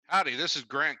Howdy, this is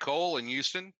Grant Cole in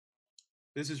Houston.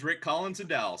 This is Rick Collins in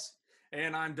Dallas.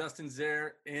 And I'm Dustin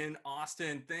Zare in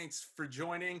Austin. Thanks for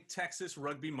joining Texas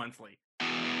Rugby Monthly.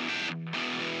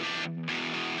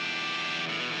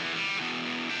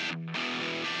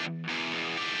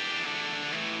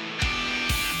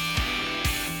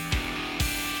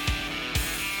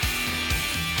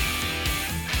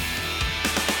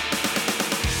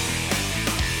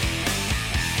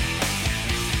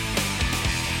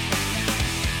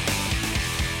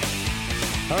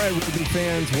 All right, Rugby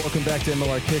fans, welcome back to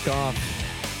MLR Kickoff.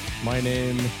 My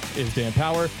name is Dan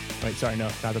Power. Wait, sorry, no,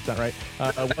 that's not right.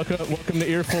 Welcome to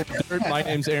Earful of Dirt. My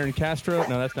name's Aaron Castro.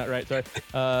 No, that's not right. Sorry.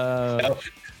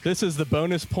 This is the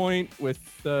bonus point with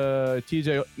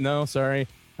TJ. No, sorry.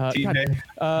 TJ.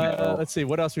 No. Let's see,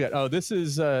 what else we got? Oh, this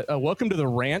is welcome to the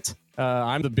rant.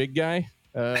 I'm the big guy.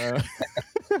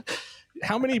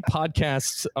 How many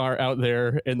podcasts are out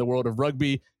there in the world of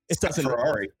rugby? It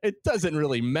doesn't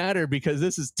really matter because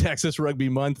this is Texas Rugby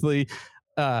Monthly.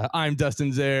 I'm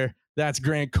Dustin Zare. That's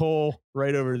Grant Cole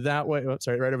right over that way. Oh,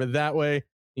 sorry, right over that way.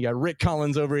 You got Rick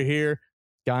Collins over here.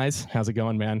 Guys, how's it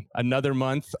going, man? Another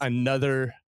month,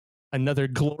 another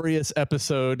glorious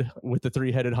episode with the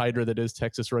three-headed hydra that is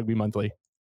Texas Rugby Monthly.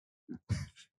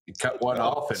 You cut one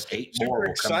off and eight more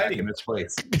will come back in its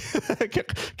place.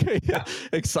 Yeah.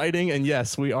 Exciting, and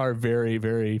yes, we are very,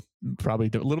 very probably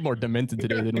a little more demented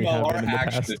today than we have been in the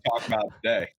past. To talk about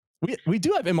today. We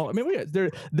do have MLR. I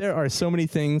mean, there are so many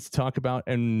things to talk about,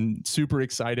 and super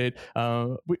excited.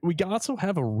 We also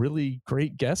have a really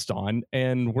great guest on,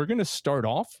 and we're going to start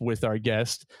off with our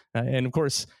guest. And of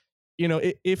course, you know,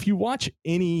 if you watch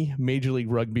any Major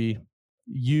League Rugby,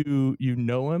 you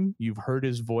know him, you've heard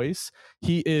his voice.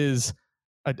 He is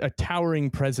a towering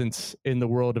presence in the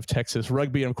world of Texas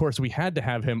rugby. And of course, we had to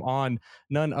have him on,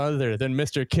 none other than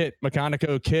Mr. Kit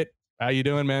McConico. Kit, how you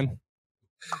doing, man?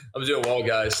 I'm doing well,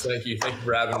 guys. Thank you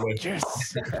for having me.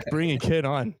 Yes. Bringing Kit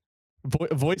on.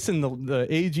 Voicing the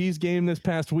AG's game this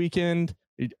past weekend.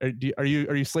 Are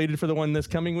you slated for the one this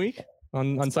coming week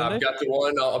on Sunday? I've got the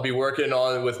one I'll be working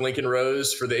on with Lincoln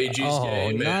Rose for the AG's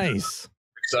game. Oh, nice.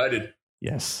 Excited.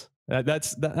 Yes.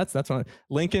 That's one.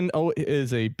 Lincoln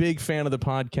is a big fan of the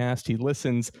podcast. He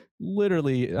listens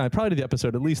literally probably to the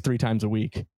episode at least 3 times a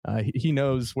week. He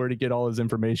knows where to get all his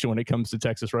information when it comes to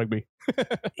Texas rugby.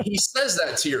 He says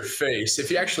that to your face. If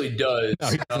he actually does, no,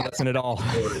 he doesn't listen at all.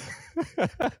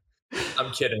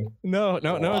 I'm kidding. No,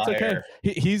 it's okay.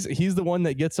 He's the one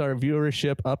that gets our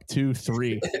viewership up to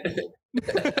 3.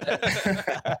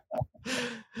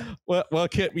 well,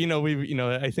 Kit,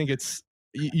 I think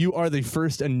you are the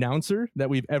first announcer that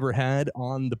we've ever had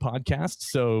on the podcast.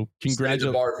 So congratulations.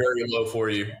 The bar very low for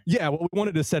you. Yeah, well, we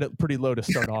wanted to set it pretty low to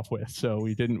start off with. So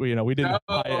we didn't have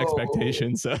high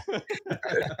expectations. So.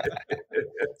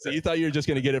 So you thought you were just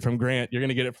going to get it from Grant. You're going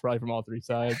to get it probably from all 3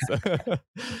 sides.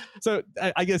 So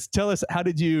I guess tell us, how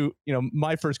did you,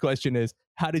 my first question is,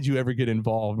 how did you ever get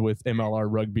involved with MLR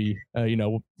rugby?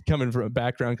 Coming from a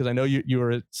background, because I know you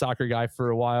were a soccer guy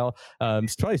for a while.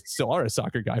 Probably still are a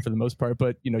soccer guy for the most part,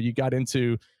 but you got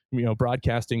into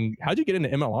broadcasting. How'd you get into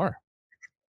MLR?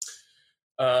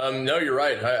 No, you're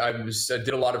right. I did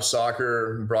a lot of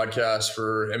soccer broadcasts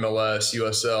for MLS,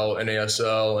 USL,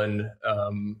 NASL, and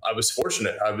I was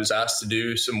fortunate. I was asked to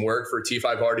do some work for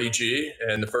T5RDG,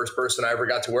 and the first person I ever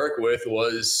got to work with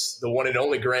was the one and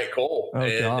only Grant Cole.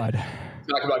 Oh, God.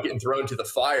 Talk about getting thrown to the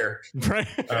fire. Right.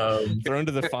 Thrown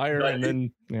to the fire and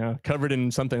then covered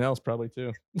in something else probably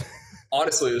too.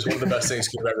 Honestly, it was one of the best things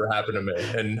that could have ever happened to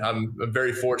me. And I'm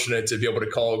very fortunate to be able to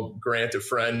call Grant a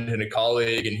friend and a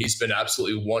colleague. And he's been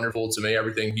absolutely wonderful to me.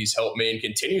 Everything he's helped me and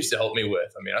continues to help me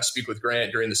with. I mean, I speak with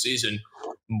Grant during the season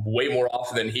way more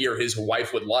often than he or his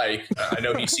wife would like. I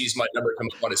know he sees my number come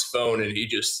up on his phone and he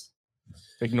just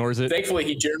ignores it. Thankfully,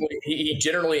 he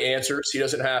generally answers. He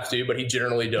doesn't have to, but he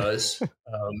generally does.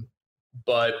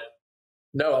 But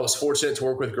no, I was fortunate to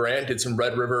work with Grant, did some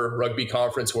Red River Rugby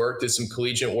Conference work, did some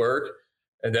collegiate work.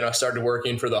 And then I started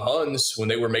working for the Huns when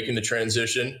they were making the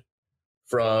transition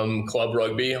from club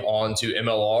rugby on to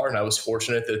MLR. And I was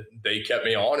fortunate that they kept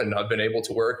me on, and I've been able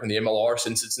to work in the MLR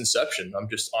since its inception. I'm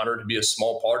just honored to be a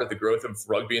small part of the growth of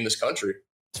rugby in this country.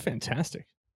 It's fantastic.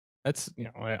 That's,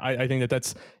 I think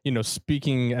that's,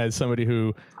 speaking as somebody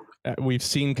who we've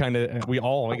seen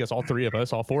I guess all 3 of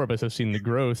us, all 4 of us have seen the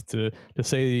growth to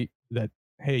say that,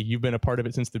 hey, you've been a part of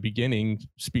it since the beginning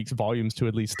speaks volumes to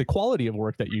at least the quality of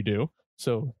work that you do.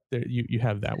 So there, you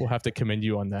have that. We'll have to commend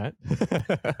you on that.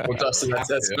 Well, Dustin, that's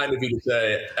kind of you to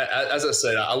say. As I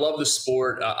said, I love the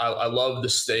sport. I love the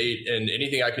state, and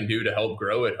anything I can do to help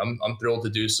grow it, I'm thrilled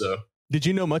to do so. Did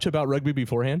you know much about rugby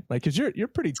beforehand? Like, cause you're a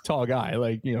pretty tall guy.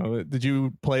 Like, did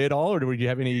you play it all, or did you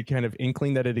have any kind of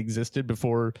inkling that it existed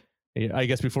before? I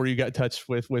guess before you got touched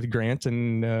with Grant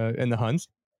and the Huns.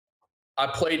 I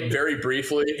played very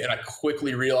briefly, and I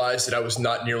quickly realized that I was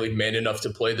not nearly man enough to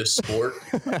play this sport.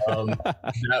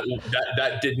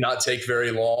 That did not take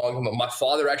very long. My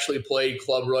father actually played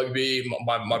club rugby.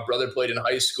 My brother played in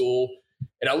high school,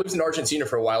 and I lived in Argentina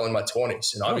for a while in my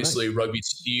 20s. And obviously,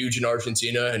 rugby's huge in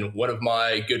Argentina. And one of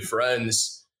my good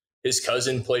friends, his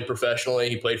cousin played professionally.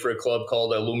 He played for a club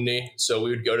called Alumni, so we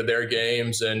would go to their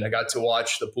games, and I got to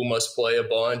watch the Pumas play a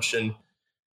bunch. And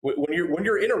when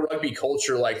you're in a rugby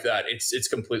culture like that, it's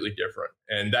completely different,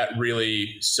 and that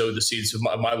really sowed the seeds of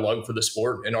my love for the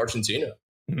sport in Argentina.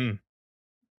 Mm-hmm.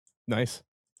 Nice.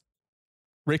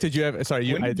 Rick, did you have?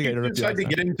 Sorry, I think I decided to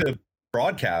get into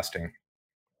broadcasting.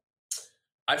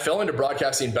 I fell into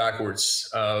broadcasting backwards.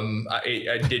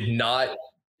 I did not.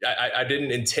 I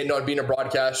didn't intend on being a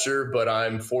broadcaster, but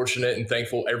I'm fortunate and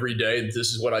thankful every day that this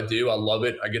is what I do. I love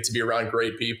it. I get to be around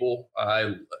great people.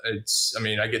 I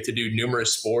get to do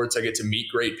numerous sports. I get to meet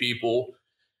great people,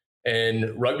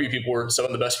 and rugby people are some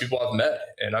of the best people I've met,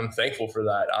 and I'm thankful for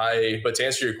that. But to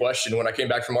answer your question, when I came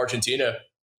back from Argentina,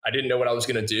 I didn't know what I was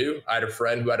going to do. I had a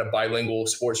friend who had a bilingual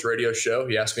sports radio show.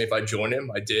 He asked me if I'd join him.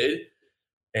 I did,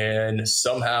 and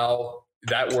somehow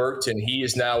that worked, and he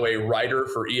is now a writer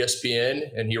for ESPN,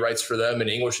 and he writes for them in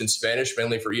English and Spanish,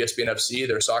 mainly for ESPN FC,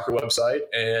 their soccer website.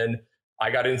 And I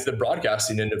got into the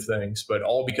broadcasting end of things, but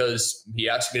all because he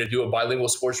asked me to do a bilingual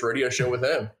sports radio show with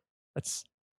him. That's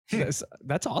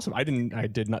awesome. I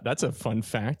did not. That's a fun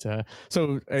fact.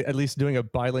 So at least doing a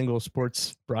bilingual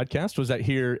sports broadcast, was that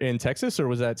here in Texas or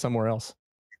was that somewhere else?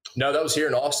 No, that was here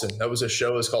in Austin. That was a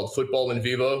show. It's called Football in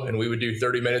Vivo, and we would do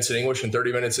 30 minutes in English and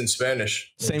 30 minutes in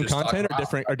Spanish. Same content or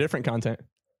different content?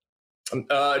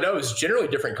 No, it was generally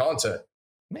different content.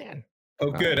 Man. Oh,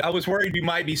 good. I was worried you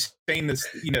might be saying this,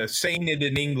 saying it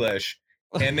in English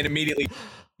and then immediately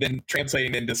then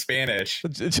translating into Spanish.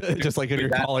 Just like if you're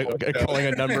calling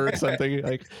a number or something,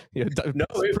 like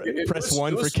press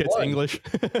 1 for kids fun. English.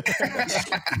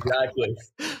 Exactly.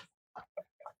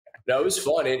 No, it was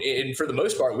fun, and for the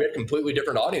most part, we had completely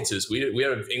different audiences. We had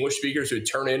English speakers who would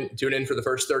tune in for the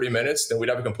first 30 minutes, then we'd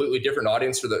have a completely different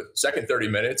audience for the second 30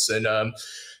 minutes. And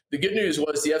the good news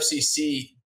was the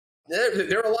FCC.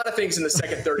 There are a lot of things in the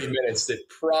second 30 minutes that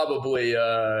probably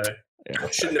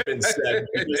shouldn't have been said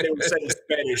because they were said in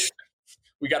Spanish.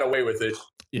 We got away with it.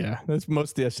 Yeah, that's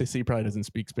most of the FCC probably doesn't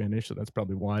speak Spanish, so that's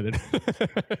probably why. I'm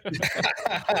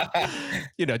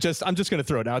just going to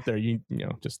throw it out there.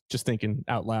 Just thinking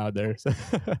out loud there.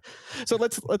 So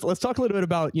let's talk a little bit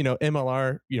about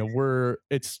MLR. We're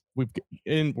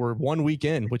 1 week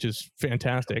in, which is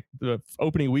fantastic. The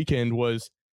opening weekend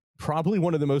was probably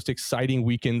one of the most exciting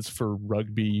weekends for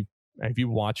rugby. If you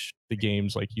watch the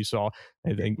games, like you saw,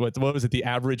 I think what was it? The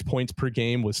average points per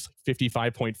game was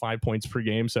 55.5 points per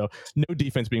game. So no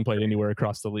defense being played anywhere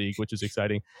across the league, which is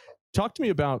exciting. Talk to me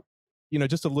about,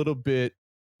 just a little bit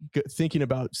thinking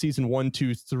about season 1,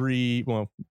 2, 3, well,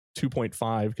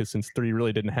 2.5, because since 3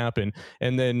 really didn't happen.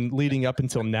 And then leading up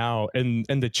until now and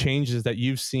the changes that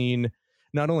you've seen,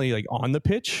 not only like on the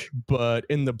pitch, but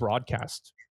in the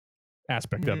broadcast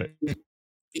aspect of it.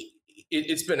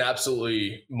 It's been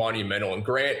absolutely monumental, and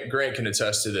Grant can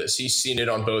attest to this. He's seen it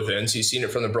on both ends. He's seen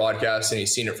it from the broadcast, and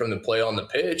he's seen it from the play on the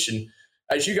pitch. And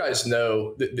as you guys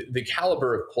know, the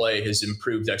caliber of play has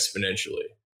improved exponentially.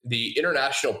 The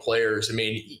international players,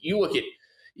 you look at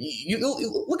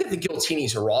the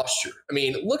Giltini's roster.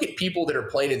 Look at people that are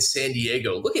playing in San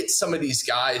Diego. Look at some of these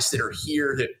guys that are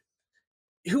here that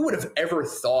who would have ever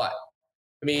thought?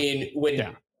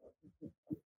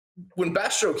 When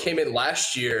Bastro came in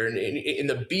last year and in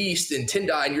the Beast and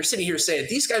Tendai, and you're sitting here saying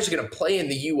these guys are going to play in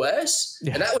the U.S.,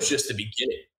 and that was just the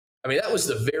beginning. That was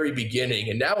the very beginning.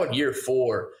 And now in year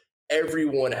 4,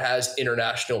 everyone has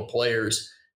international players.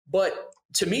 But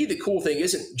to me, the cool thing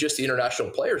isn't just the international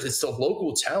players, it's the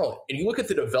local talent. And you look at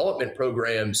the development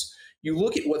programs, you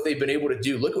look at what they've been able to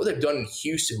do. Look at what they've done in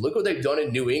Houston. Look what they've done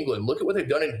in New England. Look at what they've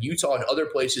done in Utah and other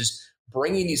places,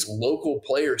 bringing these local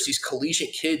players, these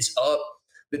collegiate kids up.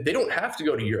 They don't have to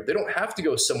go to Europe. They don't have to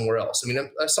go somewhere else.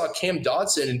 I saw Cam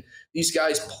Dodson and these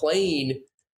guys playing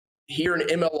here in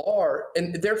MLR,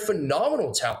 and they're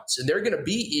phenomenal talents, and they're going to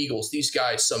be Eagles, these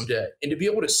guys, someday. And to be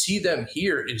able to see them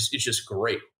here is just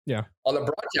great. Yeah. On the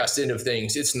broadcast end of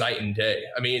things, it's night and day.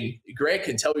 Grant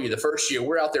can tell you the first year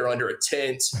we're out there under a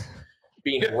tent,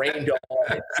 being rained on,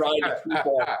 and trying to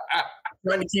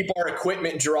keep our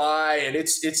equipment dry, and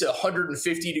it's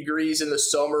 150 degrees in the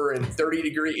summer and 30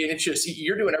 degrees, and it's just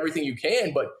you're doing everything you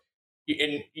can. But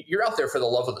and you're out there for the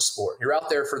love of the sport. You're out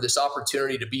there for this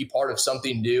opportunity to be part of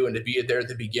something new and to be there at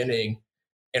the beginning.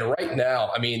 And right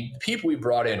now, I mean, the people we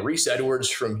brought in, Reese Edwards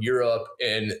from Europe,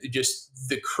 and just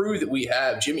the crew that we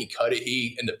have, Jimmy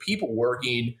Cudahy, and the people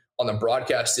working on the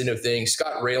broadcast end of things,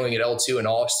 Scott Railing at L2 in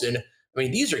Austin. I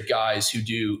mean, these are guys who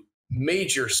do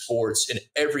major sports in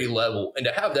every level, and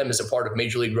to have them as a part of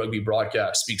Major League Rugby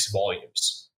broadcast speaks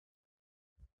volumes.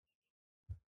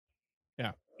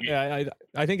 Yeah,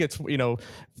 I think it's,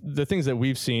 the things that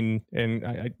we've seen, and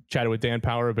I chatted with Dan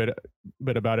Power a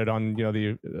bit about it on,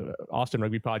 the Austin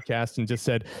Rugby podcast, and just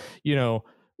said,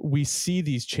 we see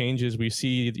these changes. We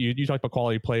see, you talk about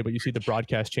quality play, but you see the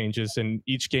broadcast changes, and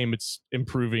each game it's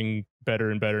improving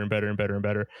better and better and better and better and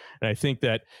better. And I think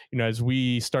that, as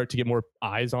we start to get more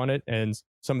eyes on it, and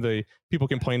some of the people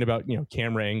complain about,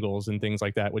 camera angles and things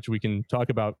like that, which we can talk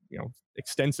about,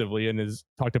 extensively, and is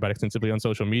talked about extensively on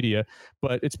social media.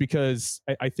 But it's because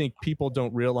I think people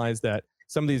don't realize that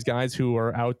some of these guys who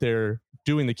are out there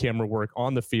doing the camera work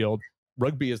on the field,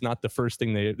 rugby is not the first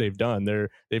thing they've done.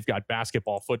 They've got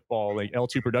basketball, football, like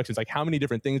L2 Productions. Like, how many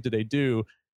different things do they do?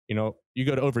 You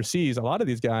go to overseas, a lot of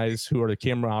these guys who are the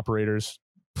camera operators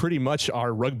pretty much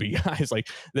are rugby guys. Like,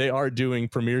 they are doing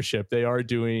Premiership, they are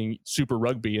doing Super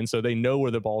Rugby, and so they know where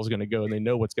the ball is going to go and they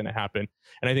know what's going to happen.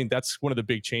 And I think that's one of the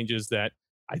big changes that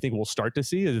I think we'll start to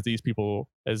see, is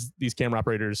as these camera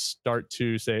operators start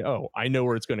to say, oh, I know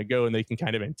where it's going to go, and they can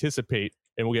kind of anticipate,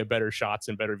 and we'll get better shots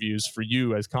and better views for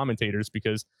you as commentators.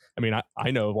 Because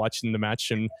I know watching the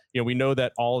match, and we know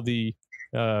that all the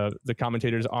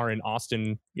commentators are in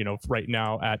Austin, right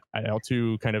now at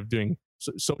L2, kind of doing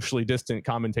socially distant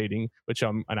commentating, which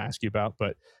I'm going to ask you about.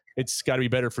 But it's got to be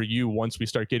better for you once we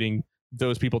start getting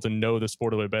those people to know the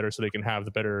sport a little bit better, so they can have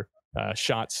the better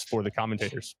shots for the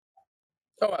commentators.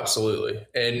 Oh, absolutely.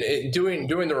 And doing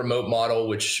the remote model,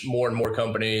 which more and more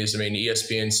companies,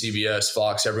 ESPN, CBS,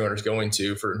 Fox, everyone is going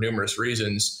to for numerous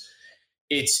reasons.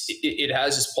 It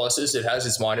has its pluses, it has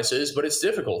its minuses, but it's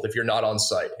difficult if you're not on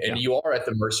site, and you are at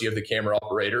the mercy of the camera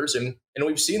operators. And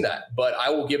we've seen that, but I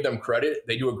will give them credit.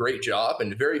 They do a great job.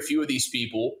 And very few of these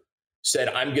people said,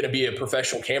 I'm going to be a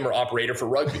professional camera operator for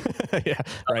rugby. Yeah,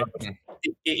 right.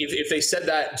 If they said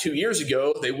that 2 years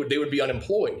ago, they would be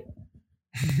unemployed.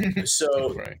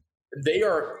 So Right. they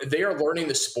are learning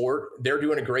the sport. They're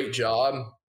doing a great job,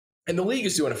 and the league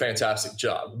is doing a fantastic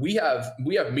job. We have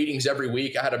meetings every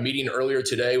week. I had a meeting earlier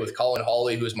today with Colin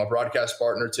Hawley, who is my broadcast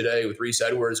partner today, with Reese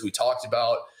Edwards. We talked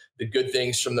about the good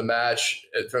things from the match,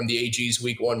 from the AG's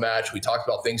week 1 match. We talked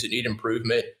about things that need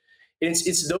improvement. And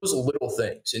it's those little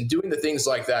things, and doing the things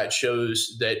like that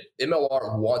shows that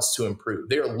MLR wants to improve.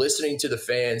 They are listening to the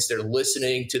fans. They're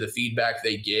listening to the feedback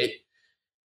they get.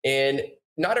 And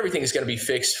not everything is going to be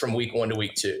fixed from week 1 to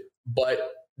week 2,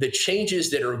 but the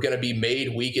changes that are going to be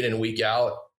made week in and week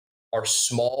out are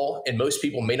small, and most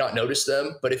people may not notice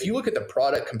them. But if you look at the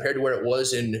product compared to where it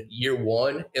was in year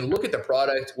 1, and look at the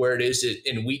product where it is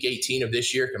in week 18 of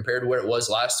this year compared to where it was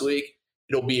last week,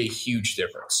 it'll be a huge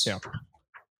difference.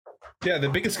 Yeah, the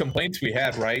biggest complaints we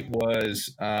had, right,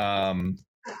 was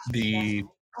the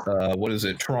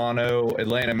Toronto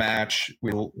Atlanta match.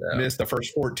 We missed the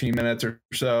first 14 minutes or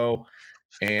so,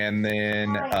 and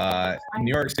then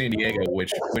New York San Diego,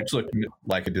 which looked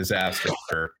like a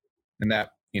disaster. And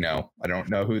that, I don't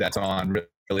know who that's on.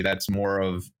 Really, that's more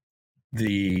of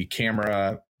the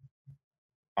camera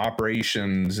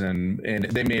operations, and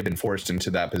they may have been forced into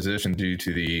that position due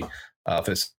to the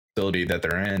facility that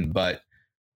they're in, but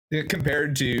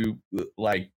compared to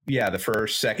the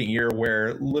second year,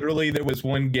 where literally there was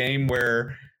one game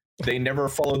where they never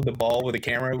followed the ball with a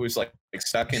camera. It was like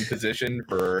stuck in position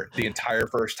for the entire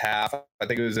first half. I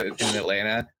think it was in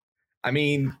Atlanta.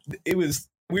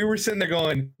 We were sitting there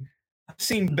going, I've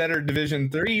seen better Division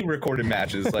III recorded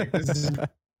matches. Like, this is,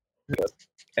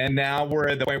 and now we're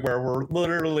at the point where we're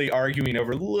literally arguing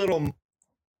over little,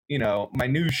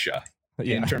 minutia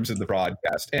in terms of the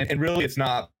broadcast. And really, it's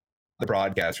not the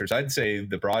broadcasters. I'd say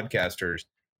the broadcasters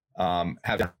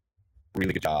have done a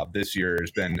really good job. This year has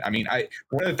been,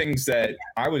 one of the things that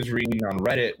I was reading on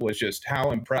Reddit was just how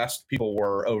impressed people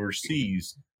were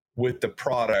overseas with the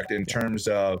product in terms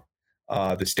of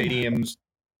the stadiums,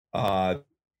 the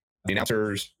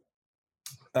announcers,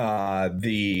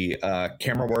 the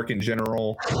camera work in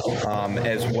general,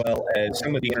 as well as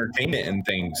some of the entertainment and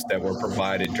things that were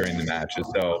provided during the matches.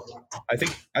 So I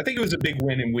think it was a big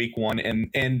win in week 1.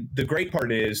 And the great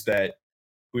part is that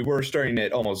we were starting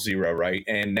at almost 0, right?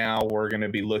 And now we're going to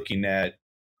be looking at,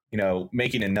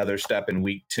 making another step in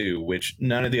week 2, which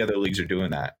none of the other leagues are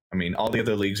doing that. All the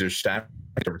other leagues are stacked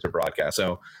in terms of broadcast.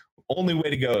 So only way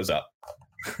to go is up.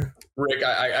 Rick,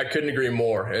 I couldn't agree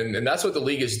more. And that's what the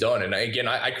league has done. And again,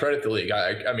 I credit the league.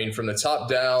 I mean, from the top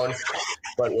down,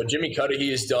 but what Jimmy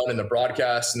Cudahy has done in the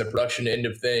broadcast and the production end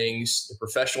of things, the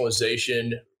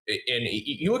professionalization, and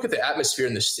you look at the atmosphere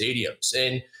in the stadiums,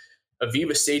 and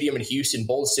Aviva Stadium in Houston,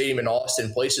 Bold Stadium in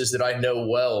Austin, places that I know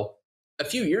well. A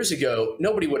few years ago,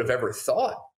 nobody would have ever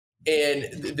thought. And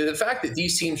the fact that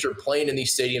these teams are playing in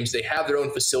these stadiums, they have their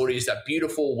own facilities, that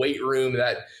beautiful weight room,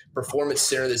 that performance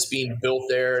center that's being built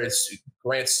there. It's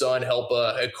Grant's son helped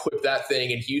equip that thing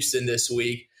in Houston this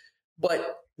week.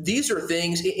 But these are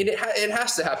things, and it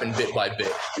has to happen bit by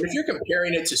bit. And if you're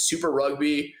comparing it to Super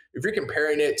Rugby, if you're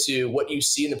comparing it to what you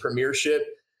see in the Premiership,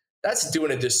 that's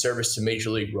doing a disservice to Major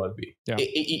League Rugby. Yeah.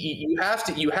 You have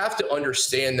to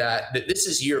understand that this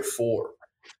is year 4,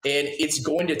 and it's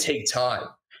going to take time.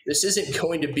 This isn't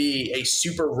going to be a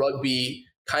Super Rugby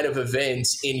kind of event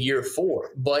in year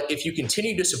 4. But if you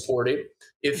continue to support it,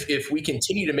 if we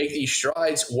continue to make these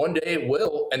strides, one day it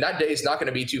will, and that day is not going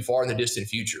to be too far in the distant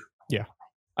future. Yeah.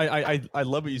 I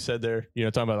love what you said there,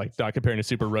 talking about like not comparing to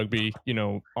Super Rugby.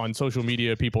 On social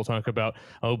media, people talk about,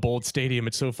 Bold Stadium,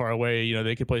 it's so far away,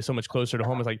 they could play so much closer to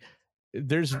home. It's like,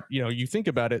 there's, you think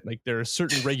about it, like there are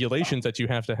certain regulations that you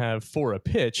have to have for a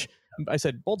pitch. I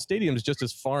said Bold Stadium is just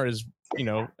as far as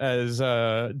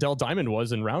Dell Diamond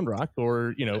was in Round Rock,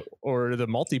 or the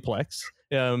multiplex.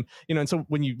 And so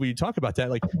when you talk about that,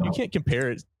 like you can't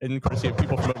compare it. And of course, you have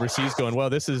people from overseas going, well,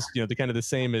 this is the kind of the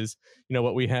same as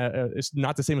what we have. It's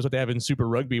not the same as what they have in Super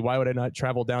Rugby. Why would I not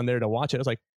travel down there to watch it? I was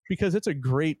like, because it's a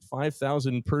great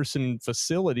 5,000 person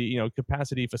facility,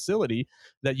 capacity facility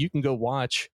that you can go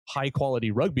watch high quality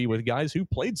rugby with guys who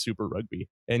played Super Rugby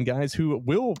and guys who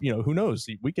will, who knows,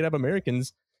 we could have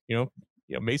Americans,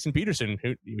 Mason Peterson,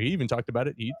 who he even talked about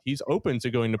it. He's open to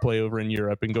going to play over in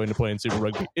Europe and going to play in Super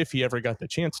Rugby if he ever got the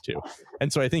chance to.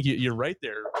 And so I think you're right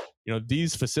there.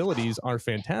 These facilities are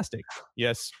fantastic.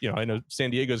 Yes, I know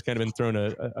San Diego's kind of been thrown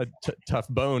a tough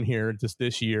bone here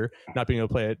this year, not being able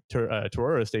to play at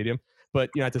Tororo Stadium. But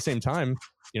at the same time,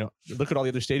 look at all the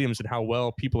other stadiums and how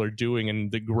well people are doing and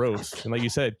the growth. And like you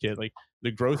said, kid, like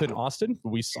the growth in Austin,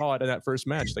 we saw it in that first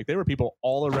match. Like there were people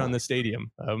all around the stadium.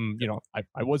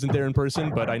 I wasn't there in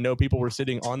person, but I know people were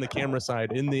sitting on the camera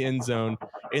side, in the end zone,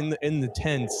 in the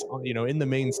tents, in the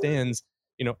main stands,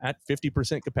 at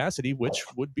 50% capacity, which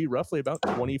would be roughly about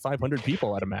 2,500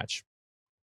 people at a match.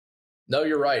 No,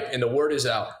 you're right. And the word is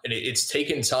out, and it's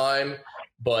taken time,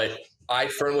 but I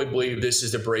firmly believe this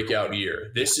is the breakout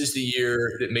year. This is the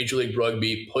year that Major League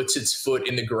Rugby puts its foot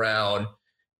in the ground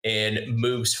and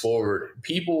moves forward.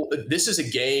 This is a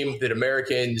game that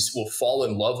Americans will fall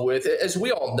in love with, as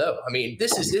we all know. I mean,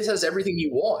 this has everything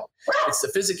you want. It's the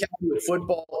physicality of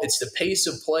football. It's the pace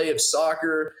of play of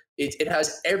soccer. It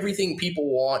has everything people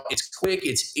want. It's quick.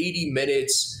 It's 80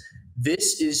 minutes.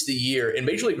 This is the year. And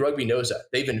Major League Rugby knows that.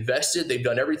 They've invested. They've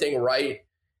done everything right.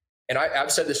 And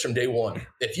I've said this from day one.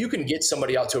 If you can get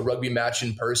somebody out to a rugby match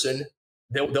in person,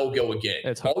 they'll go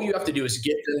again. All you have to do is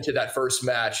get them to that first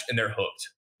match, and they're hooked.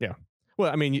 Yeah.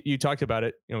 Well, I mean, you talked about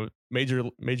it. Major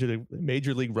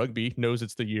League Rugby knows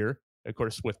it's the year. Of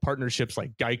course, with partnerships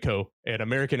like Geico and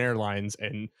American Airlines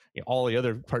and all the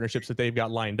other partnerships that they've got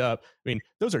lined up. I mean,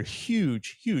 those are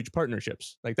huge, huge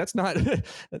partnerships. Like that's not,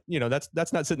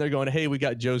 that's not sitting there going, hey, we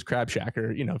got Joe's Crab Shack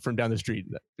or, from down the street.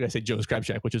 I say Joe's Crab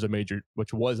Shack, which was a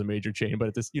major chain, but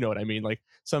it's what I mean? Like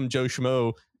some Joe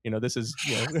Schmo, this is,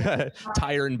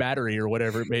 Tire and Battery or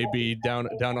whatever it may be down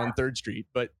on 3rd Street.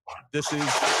 But this is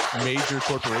major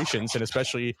corporations, and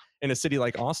especially in a city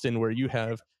like Austin where you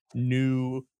have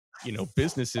new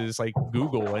businesses like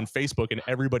Google and Facebook and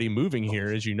everybody moving here,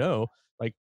 as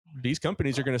like these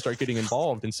companies are going to start getting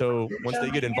involved. And so once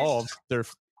they get involved,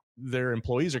 their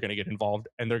employees are going to get involved,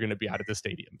 and they're going to be out of the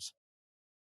stadiums.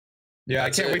 Yeah,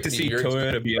 I can't wait to see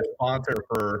Toyota be a sponsor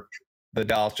for the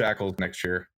Dallas Jackals next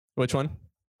year. Which one?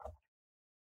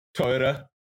 Toyota.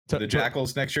 The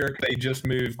Jackals next year. They just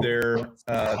moved their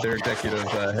executive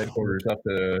headquarters up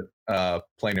to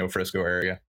Plano, Frisco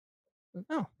area.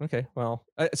 Oh, okay. Well,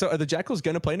 so are the Jackals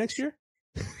going to play next year?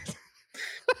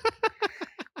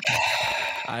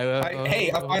 I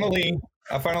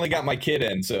finally got my kid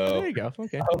in, so there you go.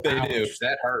 Okay, I hope they do.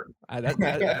 That hurt.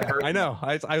 That hurt. I know.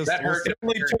 I was. That hurt.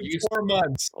 Only took 4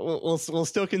 months. We'll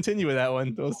still continue with that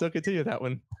one.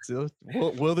 So,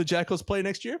 will the Jackals play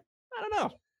next year? I don't know.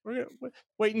 We're gonna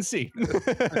wait and see.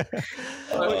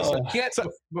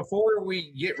 Before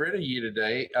we get rid of you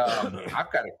today,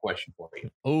 I've got a question for you.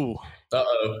 Oh,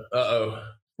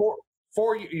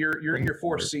 For your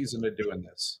 4th season of doing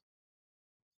this,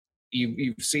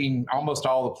 you've seen almost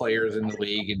all the players in the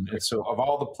league, and so of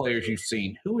all the players you've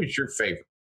seen, who is your favorite?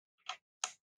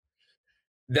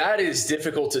 That is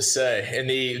difficult to say, and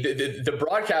the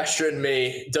broadcaster in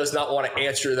me does not want to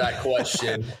answer that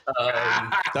question.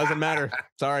 Doesn't matter.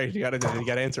 Sorry, you got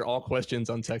to answer all questions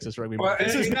on Texas Rugby. Well,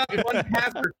 this is not one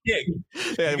half or kick.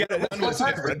 Yeah, Let's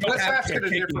ask it a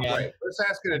different way. Let's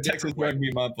ask it a Texas different way.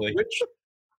 Rugby Monthly.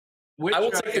 Which I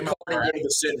will take the card and go to the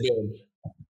sin bin.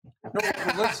 No,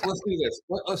 let's do this.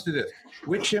 Let's do this.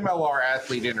 Which MLR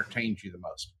athlete entertains you the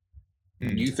most?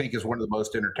 Do you think is one of the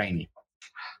most entertaining?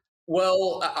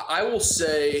 Well, I will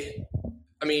say,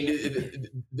 I mean,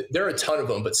 there are a ton of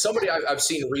them, but somebody I've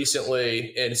seen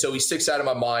recently, and so he sticks out in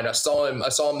my mind. I saw him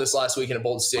this last week in a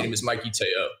Bolton Stadium. Is Mikey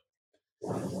Teo,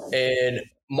 and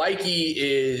Mikey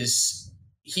is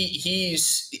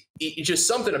he's just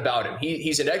something about him.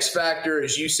 He's an X factor,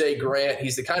 as you say, Grant.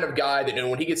 He's the kind of guy that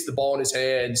when he gets the ball in his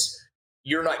hands,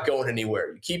 you're not going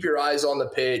anywhere. You keep your eyes on the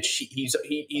pitch. He's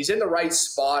in the right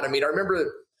spot. I mean, I remember.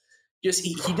 Just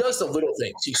he does the little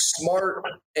things. He's smart,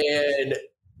 and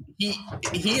he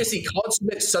is the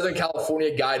consummate Southern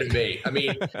California guy to me. I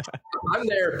mean, I'm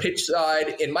there pitch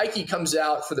side, and Mikey comes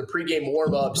out for the pregame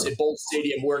warm-ups at Bolton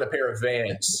Stadium wearing a pair of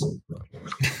Vans.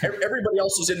 Everybody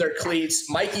else is in their cleats.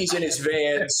 Mikey's in his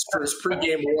Vans for his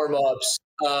pregame warm-ups.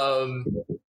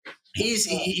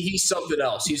 He's something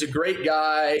else. He's a great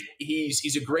guy.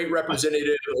 He's a great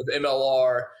representative of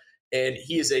MLR. And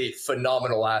he is a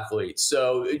phenomenal athlete.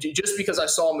 So just because I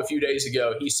saw him a few days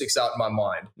ago, he sticks out in my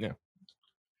mind. Yeah.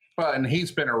 Well, and he's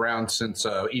been around since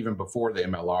even before the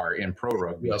MLR in pro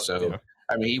rugby. Yep. So, yeah.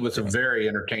 I mean, he was a very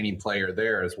entertaining player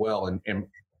there as well. And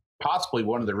possibly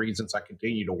one of the reasons I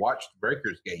continue to watch the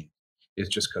Breakers game is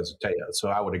just because of Teo. So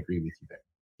I would agree with you there.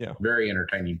 Yeah. Very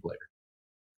entertaining player.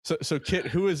 So Kit,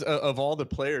 who is of all the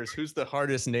players, who's the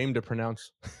hardest name to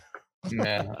pronounce?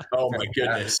 Man. Oh my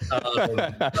goodness.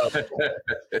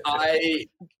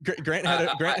 Grant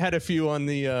had a few on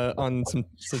the on some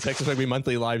Texas Rugby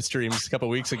Monthly live streams a couple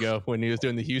of weeks ago when he was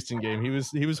doing the Houston game. He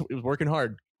was working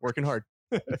hard.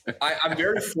 I'm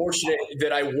very fortunate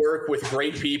that I work with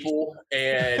great people,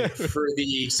 and for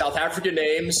the South African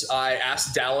names, I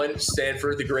asked Dallin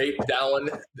Stanford, the great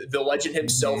Dallin, the legend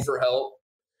himself, for help.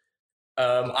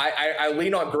 I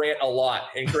lean on Grant a lot,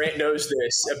 and Grant knows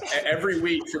this. Every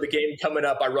week for the game coming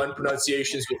up, I run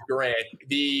pronunciations with Grant.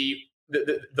 The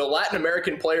Latin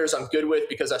American players I'm good with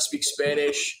because I speak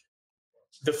Spanish.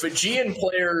 The Fijian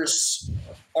players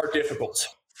are difficult.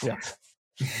 Yeah,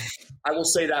 I will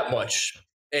say that much.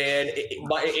 And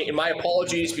my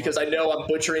apologies because I know I'm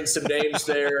butchering some names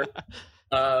there.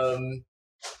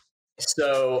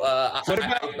 So I work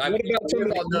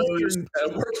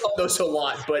on those a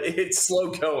lot, but it's slow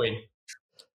going.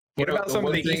 What about some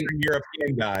of the Eastern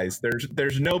European guys?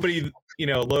 There's nobody,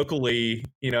 locally,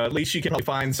 at least you can probably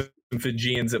find some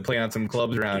Fijians that play on some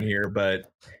clubs around here,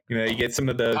 but, you get some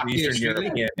of the Eastern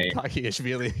European names.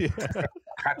 Hatiashvili.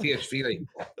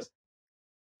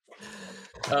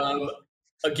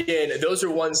 Again, those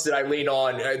are ones that I lean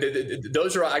on.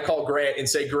 Those are, I call Grant and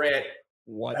say, Grant,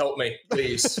 what? Help me,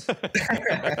 please.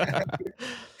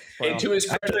 And to his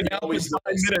credit, he always does.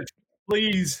 5 minutes,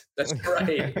 please. That's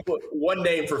right. One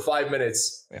name for 5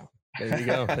 minutes. Yeah. There you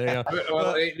go.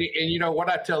 Well, and what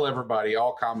I tell everybody,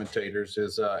 all commentators,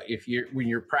 is when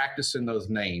you're practicing those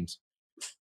names,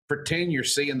 pretend you're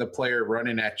seeing the player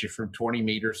running at you from 20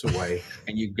 meters away,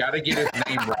 and you've got to get his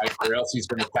name right, or else he's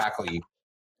going to tackle you.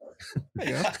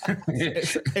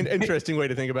 It's an interesting way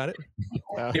to think about it.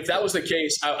 If that was the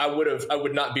case, I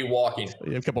would not be walking.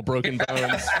 You have a couple broken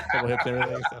bones, a couple hips and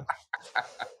everything. So.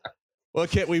 Well,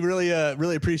 Kit, we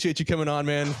really appreciate you coming on,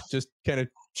 man. Just kind of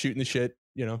shooting the shit,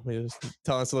 just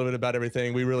tell us a little bit about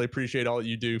everything. We really appreciate all that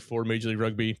you do for Major League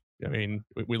Rugby. I mean,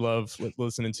 we love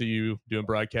listening to you doing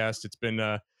broadcasts. It's been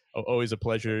always a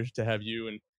pleasure to have you,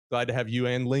 and glad to have you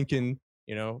and Lincoln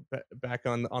back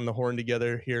on the horn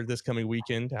together here this coming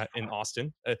weekend in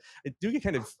Austin. We get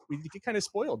kind of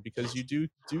spoiled because you do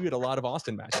get a lot of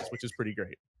Austin matches, which is pretty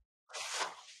great.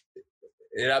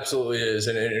 It absolutely is,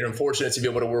 and I'm fortunate to be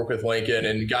able to work with Lincoln.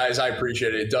 And guys, I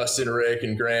appreciate it. Dustin, Rick,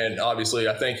 and Grant, obviously,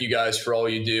 I thank you guys for all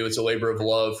you do. It's a labor of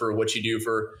love for what you do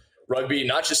for rugby,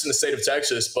 not just in the state of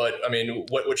Texas, but I mean,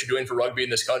 what you're doing for rugby in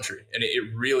this country. And it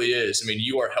really is. I mean,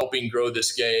 you are helping grow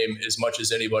this game as much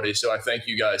as anybody. So I thank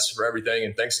you guys for everything.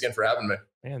 And thanks again for having me.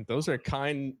 Man, those are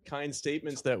kind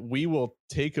statements that we will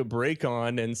take a break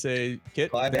on and say, Kit,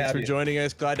 thanks for joining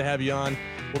us. Glad to have you on.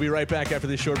 We'll be right back after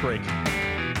this short break.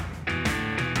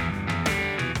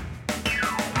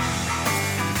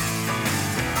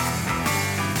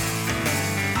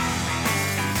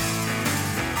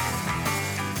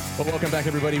 Well, welcome back,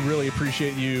 everybody. Really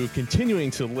appreciate you continuing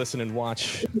to listen and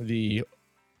watch the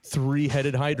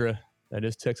three-headed Hydra That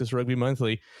is Texas Rugby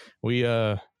Monthly. We,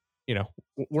 we're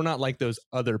not like those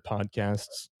other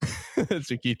podcasts that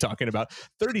we keep talking about.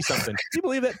 30-something. Do you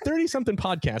believe that? 30-something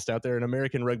podcasts out there in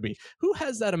American rugby. Who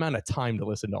has that amount of time to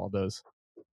listen to all those?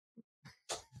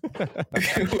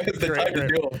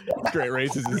 Grant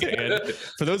raises his hand.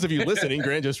 For those of you listening,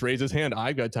 Grant just raised his hand.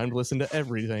 I've got time to listen to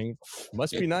everything.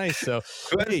 Must be nice. So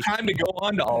who has time to go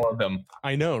on to all of them?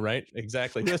 I know, right?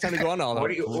 Exactly. Who has time to go on to all of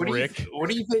them? Rick. What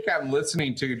do you think I'm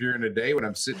listening to during the day when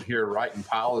I'm sitting here writing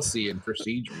policy and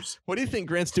procedures? What do you think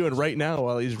Grant's doing right now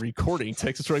while he's recording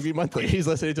Texas Rugby Monthly? He's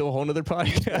listening to a whole nother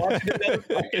podcast.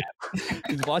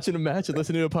 He's watching a match and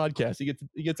listening to a podcast.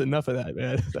 He gets enough of that,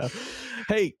 man. So,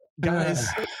 hey, guys,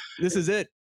 this is it.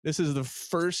 This is the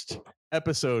first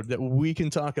episode that we can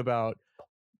talk about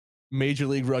Major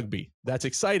League Rugby. That's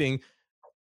exciting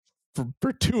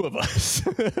for two of us.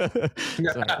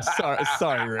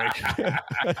 sorry, Rick.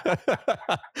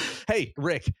 Hey,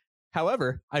 Rick.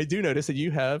 However, I do notice that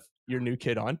you have your new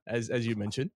kit on, as you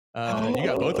mentioned. You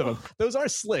got both of them. Those are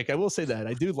slick. I will say that.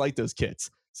 I do like those kits.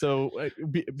 So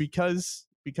because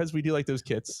we do like those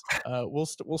kits, we'll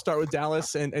start with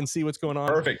Dallas and see what's going on.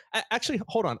 Perfect. Actually,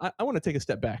 hold on. I want to take a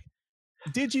step back.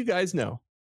 Did you guys know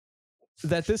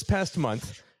that this past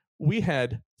month we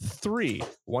had three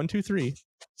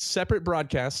separate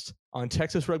broadcasts on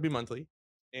Texas Rugby Monthly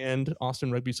and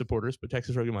Austin Rugby supporters, but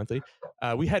Texas Rugby Monthly.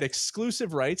 We had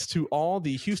exclusive rights to all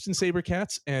the Houston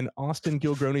SaberCats and Austin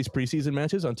Gilgronis preseason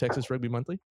matches on Texas Rugby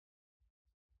Monthly.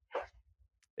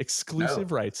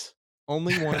 Exclusive rights.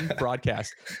 Only one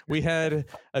broadcast. We had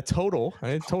a total.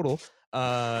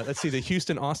 Let's see. The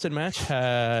Houston Austin match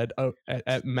had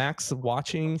at max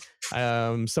watching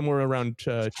somewhere around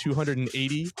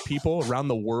 280 people around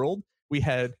the world. We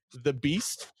had The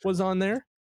Beast was on there.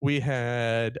 We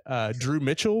had Drew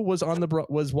Mitchell was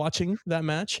watching that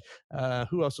match.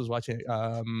 Who else was watching?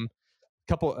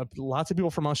 Lots of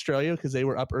people from Australia because they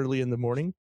were up early in the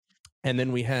morning. And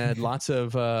then we had lots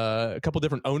of a couple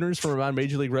different owners from around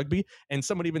Major League Rugby. And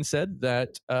someone even said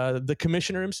that the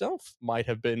commissioner himself might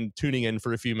have been tuning in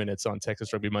for a few minutes on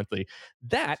Texas Rugby Monthly.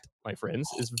 That, my friends,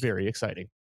 is very exciting.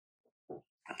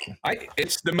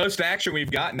 It's the most action we've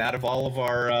gotten out of all of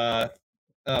our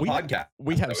podcast.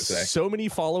 We have so many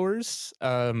followers.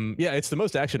 It's the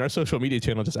most action. Our social media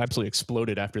channel just absolutely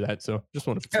exploded after that. So just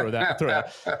want to throw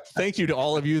that. Thank you to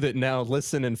all of you that now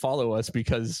listen and follow us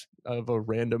because of a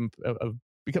random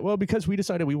because we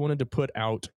decided we wanted to put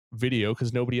out video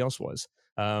because nobody else was.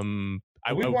 We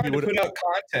wanted to put out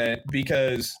content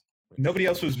because nobody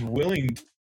else was willing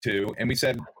to, and we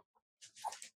said,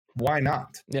 why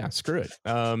not? Yeah, screw it.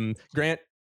 Grant,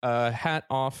 hat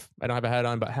off. I don't have a hat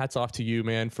on, but hats off to you,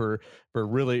 man, for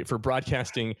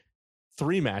broadcasting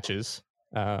 3 matches.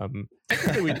 You had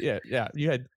 3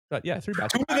 matches. 2 of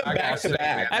them back to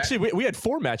back. Actually, we had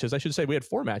 4 matches. I should say we had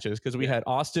 4 matches because we had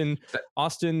Austin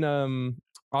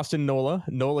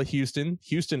Nola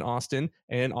Houston Austin,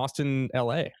 and Austin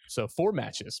LA. So 4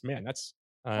 matches. Man, that's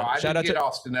I didn't get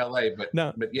Austin LA, but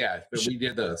we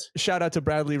did those. Shout out to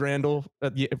Bradley Yandel,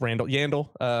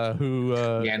 who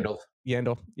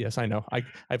Yandel. Yes, I know. I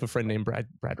have a friend named Brad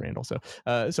Randall. So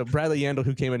Bradley Yandel,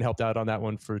 who came and helped out on that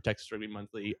one for Texas Rugby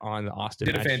Monthly on the Austin.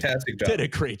 Did a fantastic job. Did a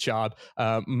great job.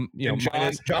 John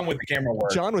with the camera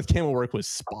work. John with camera work was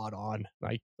spot on.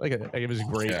 It was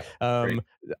great. Yeah, great.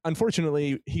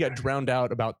 Unfortunately, he got drowned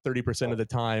out about 30% of the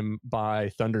time by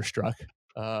Thunderstruck.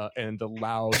 And the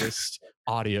loudest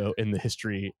audio in the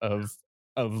history of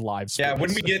live sports. Yeah,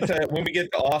 when we get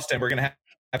to Austin, we're gonna have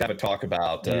to have a talk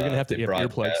about. You're gonna have to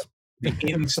earplugs. The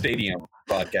in-stadium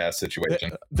broadcast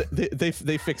situation. They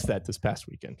fixed that this past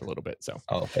weekend a little bit. So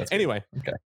anyway,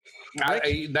 okay.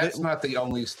 That's not the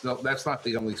only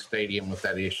stadium with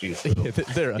that issue. So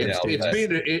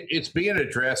it's being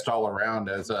addressed all around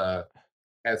as a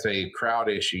crowd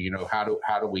issue. You know, how do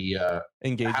we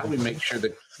engage? How do we make sure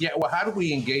that how do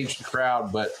we engage the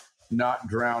crowd but not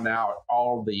drown out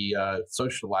all the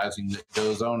socializing that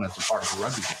goes on as a part of the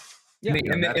rugby game? Yeah,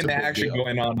 and the action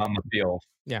going on the field.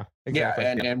 Yeah, exactly.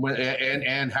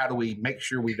 And how do we make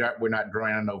sure we're not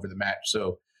drowning over the match?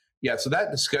 So so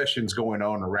that discussion's going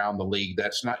on around the league.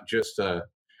 That's not just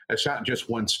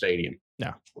one stadium.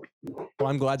 No. Well,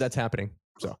 I'm glad that's happening.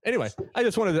 So anyway, I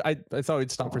just wanted to, I thought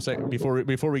we'd stop for a second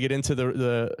before we get into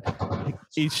the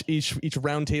each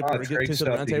round table or get into the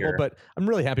round table. But I'm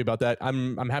really happy about that.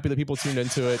 I'm happy that people tuned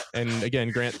into it. And again,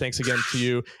 Grant, thanks again to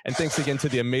you, and thanks again to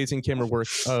the amazing camera work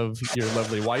of your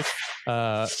lovely wife, who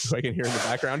I can hear in the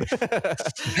background.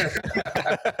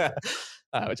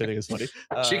 Which I think is funny.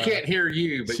 She can't hear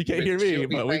you, but she can't hear me,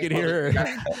 but we can hear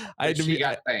her. She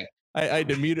got thanked. I had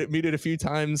to mute it a few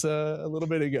times a little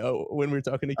bit ago when we were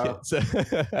talking to kids.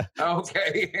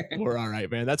 Okay. We're all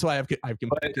right, man. That's why I've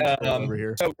complete control over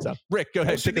here. So Rick, go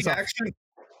ahead.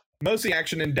 Most of the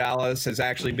action in Dallas has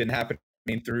actually been happening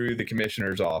through the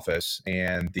commissioner's office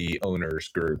and the owners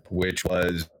group, which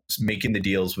was making the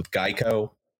deals with Geico,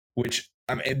 which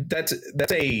I mean that's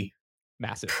a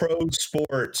massive pro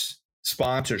sports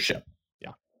sponsorship.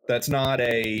 Yeah, that's not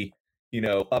a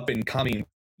up and coming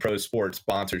pro sports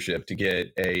sponsorship to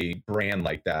get a brand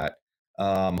like that,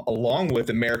 along with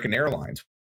American Airlines,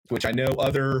 which I know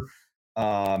other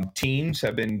teams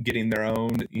have been getting their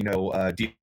own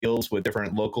deals with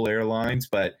different local airlines,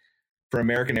 but for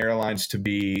American Airlines to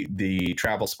be the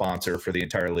travel sponsor for the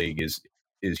entire league is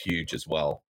huge as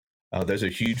well. Those are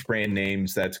huge brand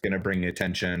names that's going to bring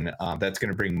attention. That's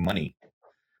going to bring money.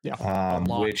 Yeah,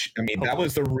 which I mean, that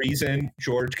was the reason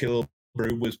George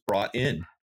Killebrew was brought in,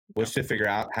 was to figure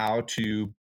out how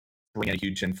to bring a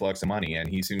huge influx of money, and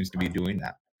he seems to be doing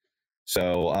that.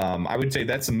 So I would say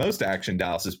that's the most action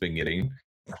Dallas has been getting.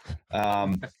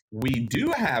 We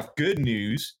do have good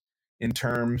news in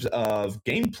terms of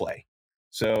gameplay.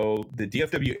 So the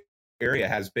DFW area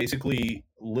has basically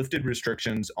lifted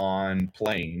restrictions on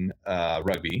playing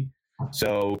rugby.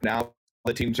 So now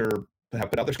the teams have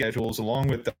put out their schedules along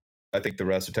with, I think, the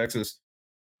rest of Texas.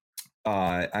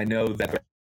 I know that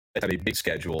they have a big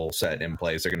schedule set in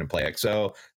place. They're going to play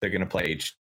XO. They're going to play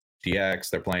HDX.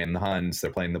 They're playing the Huns.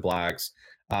 They're playing the Blacks.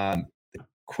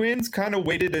 Quinn's kind of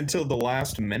waited until the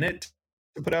last minute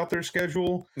to put out their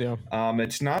schedule. Yeah.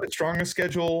 It's not as strong a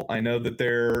schedule. I know that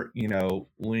they're,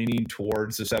 leaning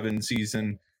towards the 7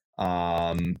 season.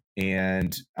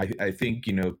 And I think,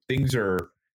 things are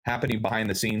happening behind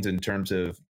the scenes in terms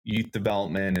of youth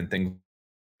development and things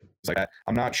like that.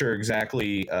 I'm not sure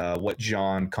exactly what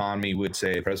John Conmey would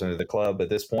say, president of the club at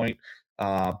this point,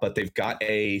 but they've got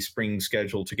a spring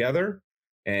schedule together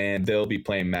and they'll be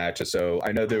playing matches. So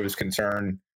I know there was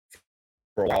concern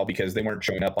for a while because they weren't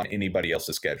showing up on anybody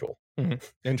else's schedule. Mm-hmm.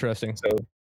 Interesting. So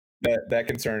that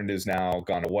concern is now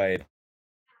gone away.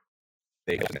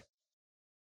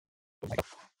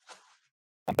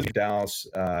 Dallas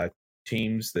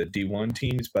teams, the D1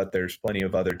 teams, but there's plenty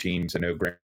of other teams. I know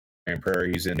Grand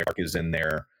Prairie's in there, is in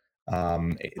there.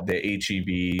 The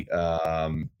HEB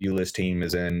ULIS team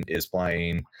is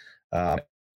playing.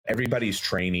 Everybody's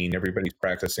training, everybody's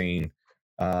practicing.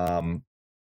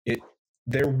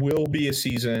 There will be a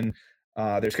season.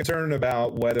 There's concern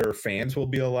about whether fans will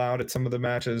be allowed at some of the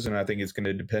matches, and I think it's going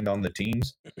to depend on the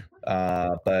teams.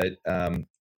 But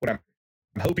what I'm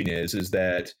hoping is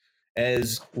that,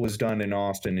 as was done in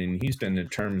Austin and Houston in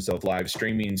terms of live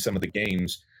streaming some of the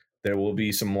games, there will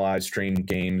be some live stream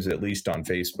games, at least on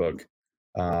Facebook,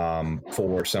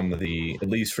 for some of the, at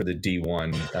least for the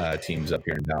D1 teams up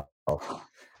here in Dallas.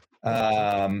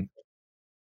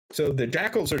 So the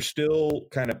Jackals are still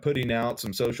kind of putting out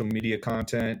some social media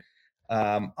content.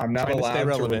 I'm not allowed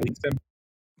to release them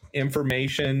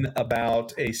information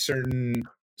about a certain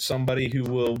somebody who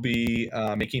will be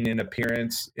making an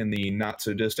appearance in the not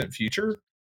so distant future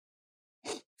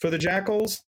for the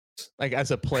Jackals. Like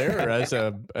as a player,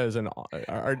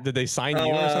 or did they sign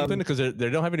you or something? Because they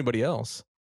don't have anybody else.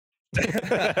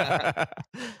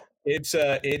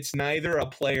 It's neither a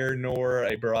player nor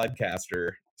a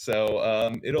broadcaster.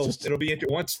 So it'll be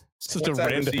once it's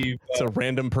a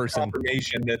random person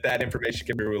confirmation that information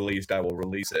can be released. I will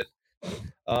release it.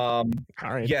 All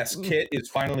right. Yes, kit is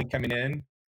finally coming in.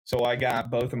 So I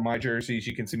got both of my jerseys.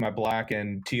 You can see my black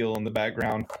and teal in the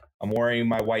background. I'm wearing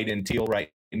my white and teal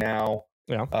right now.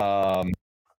 Yeah. I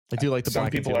do like the some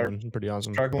black people and teal. Pretty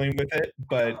awesome. Struggling with it,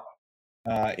 but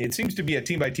it seems to be a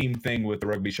team by team thing with the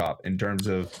rugby shop in terms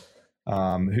of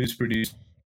who's producing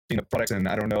the products. And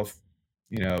I don't know if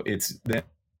it's them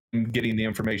getting the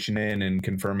information in and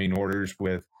confirming orders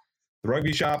with the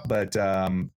rugby shop, but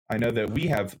I know that we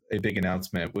have a big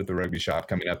announcement with the rugby shop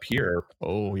coming up here.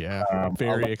 Oh yeah,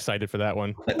 very excited for that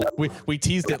one. We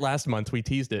teased it last month. We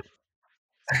teased it.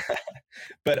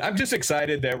 But I'm just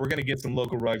excited that we're going to get some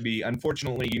local rugby.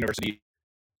 Unfortunately, university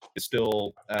is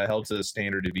still held to the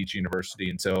standard of each university,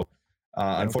 and so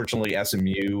unfortunately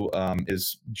SMU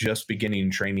is just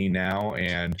beginning training now,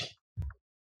 and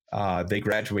they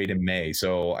graduate in May.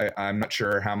 So I'm not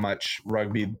sure how much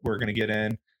rugby we're going to get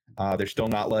in. They're still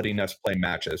not letting us play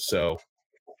matches, so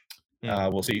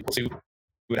we'll see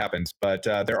what happens. But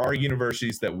there are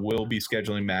universities that will be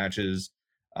scheduling matches,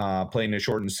 playing a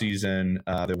shortened season.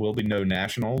 There will be no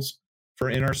nationals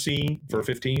for NRC for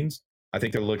 15s. I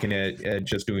think they're looking at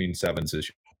just doing 7s this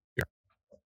year.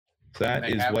 That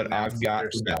is what I've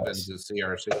got. Sevens and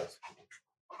CRCs.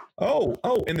 Oh,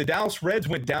 and the Dallas Reds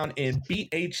went down and beat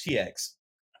HTX.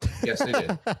 Yes, they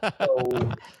did.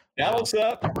 So Dallas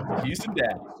up, Houston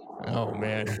down. Oh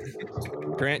man,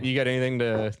 Grant, you got anything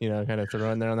to kind of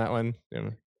throw in there on that one? Yeah.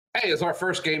 Hey, it's our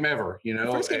first game ever.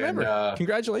 First game ever.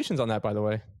 Congratulations on that, by the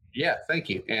way. Yeah, thank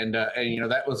you. And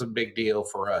that was a big deal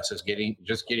for us, is getting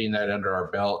that under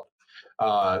our belt,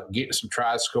 getting some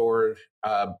tries scored.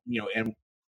 And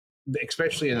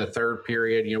especially in the third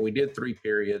period, we did 3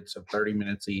 periods of 30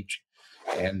 minutes each,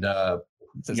 and all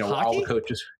the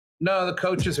coaches. No, the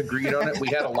coaches agreed on it. We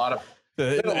had a lot of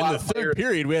in the third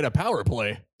period. We had a power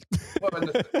play.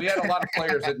 We had a lot of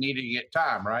players that needed to get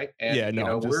time, right? And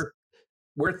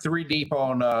we're 3 deep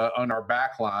on our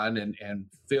back line, and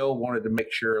Phil wanted to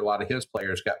make sure a lot of his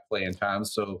players got playing time,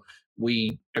 so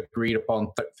we agreed upon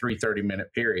 3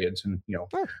 30-minute periods, and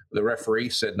the referee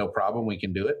said no problem, we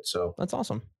can do it. So that's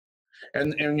awesome.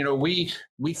 And we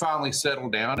finally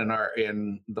settled down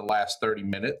in the last 30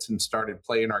 minutes and started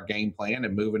playing our game plan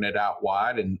and moving it out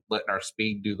wide and letting our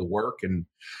speed do the work and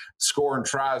scoring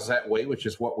tries that way, which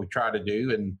is what we try to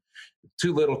do. And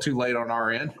too little, too late on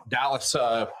our end. Dallas,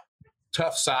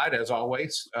 tough side as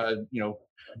always.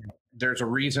 There's a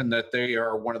reason that they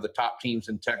are one of the top teams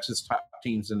in Texas, top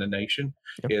teams in the nation,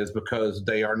 is because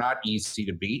they are not easy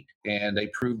to beat, and they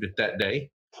proved it that day.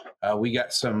 We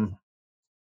got some.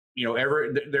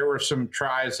 There were some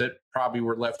tries that probably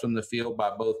were left on the field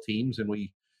by both teams, and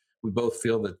we both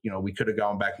feel that we could have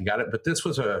gone back and got it. But this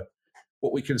was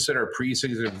what we consider a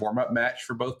preseason warm-up match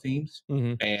for both teams,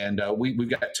 and we've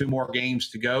got 2 more games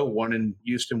to go, one in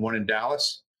Houston, one in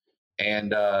Dallas,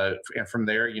 and from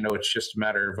there, it's just a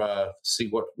matter of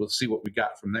we'll see what we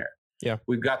got from there. Yeah,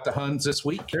 we've got the Huns this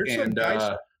week,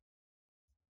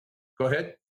 go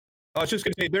ahead. I was just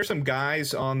going to say, there's some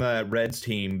guys on the Reds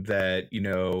team that,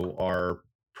 are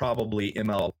probably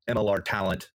MLR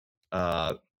talent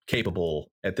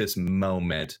capable at this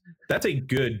moment. That's a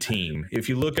good team. If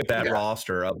you look at that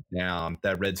roster up and down,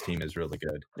 that Reds team is really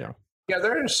good. Yeah,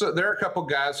 there are a couple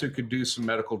guys who could do some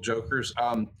medical jokers.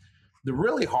 The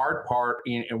really hard part,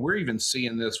 and we're even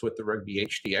seeing this with the Rugby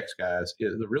HTX guys,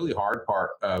 is the really hard part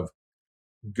of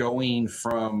going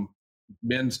from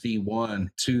men's D1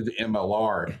 to the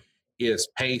MLR is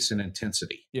pace and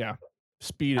intensity. Yeah,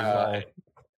 speed as well.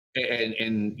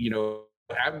 And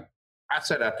I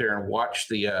sat out there and watched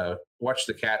the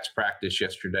Cats practice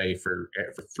yesterday for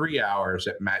 3 hours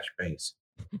at match pace.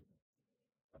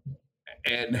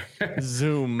 And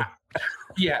Zoom.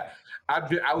 Yeah,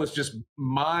 I was just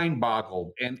mind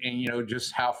boggled, and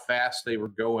just how fast they were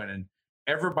going, and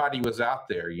everybody was out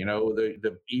there.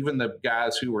 Even the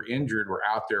guys who were injured were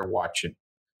out there watching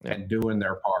and doing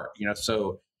their part.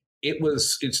 So.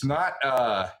 It's not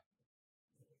for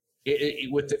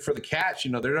the Cats,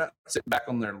 they're not sitting back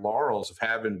on their laurels of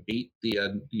having beat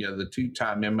the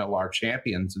 2-time MLR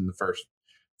champions in the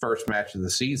first match of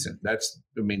the season.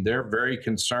 They're very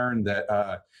concerned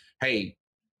that hey,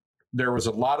 there was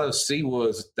a lot of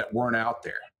Seawoods that weren't out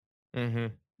there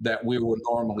that we would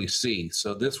normally see.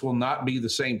 So this will not be the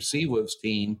same Seawoods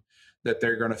team that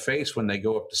they're going to face when they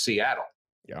go up to Seattle.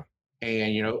 Yeah.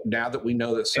 And now that we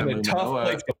know that Samu tough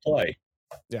place to play.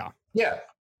 Yeah.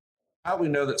 Now we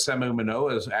know that Samu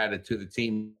Manoa is added to the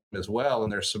team as well,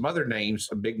 and there's some other names,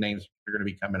 some big names that are going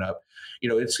to be coming up.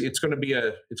 It's going to be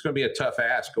a tough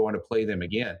ask going to play them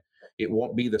again. It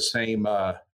won't be the same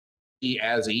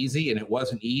as easy, and it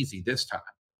wasn't easy this time.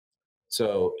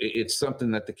 So it's something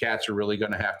that the Cats are really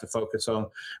going to have to focus on.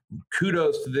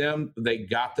 Kudos to them; they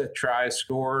got the try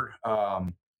scored.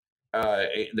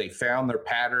 They found their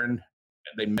pattern.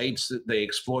 They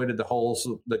exploited the holes,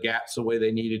 the gaps, the way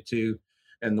they needed to,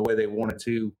 and the way they wanted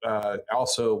to.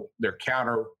 Also, their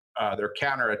counter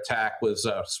attack was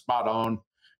spot on.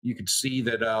 You could see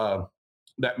that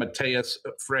Mateus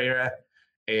Freire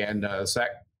and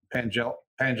Zach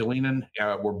Pangelinan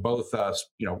were both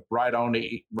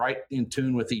right in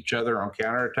tune with each other on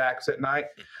counterattacks at night.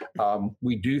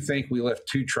 We do think we left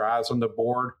 2 tries on the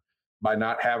board by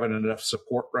not having enough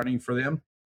support running for them.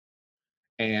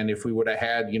 And if we would have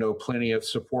had, plenty of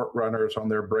support runners on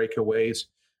their breakaways,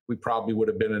 we probably would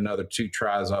have been another 2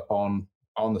 tries up on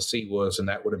the Seawoods, and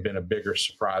that would have been a bigger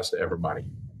surprise to everybody.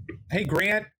 Hey,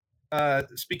 Grant,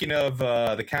 speaking of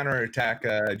the counterattack,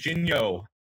 Jinyo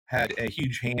had a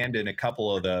huge hand in a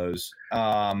couple of those.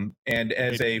 And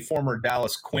as a former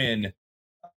Dallas Quinn,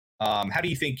 how do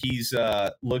you think he's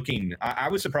looking? I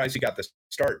was surprised he got the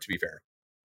start, to be fair.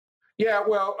 Yeah,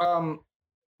 well,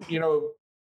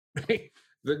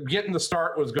 getting the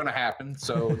start was going to happen,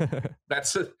 so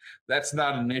that's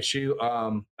not an issue.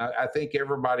 I think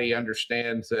everybody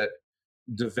understands that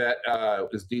DeVette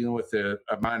is dealing with a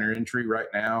minor injury right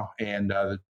now, and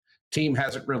the team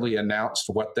hasn't really announced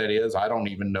what that is. I don't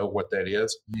even know what that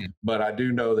is, but I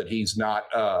do know that he's not.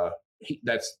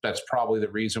 That's probably the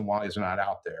reason why he's not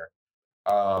out there.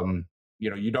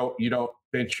 You don't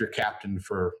bench your captain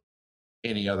for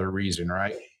any other reason,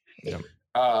 right? Yeah.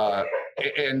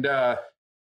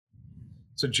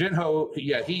 So Jinho,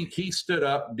 he stood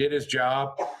up, did his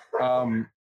job.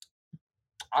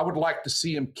 I would like to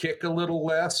see him kick a little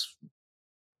less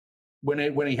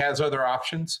when he has other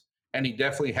options, and he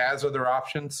definitely has other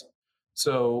options.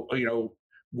 So,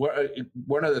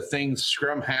 one of the things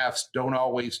scrum halves don't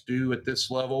always do at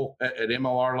this level, at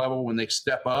MLR level, when they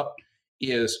step up,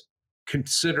 is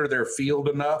consider their field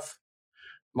enough.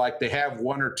 Like they have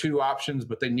one or two options,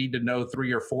 but they need to know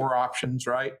 3 or 4 options,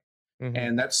 right? Mm-hmm.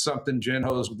 And that's something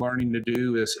Jinho is learning to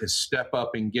do is step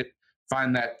up and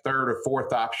find that 3rd or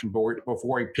 4th option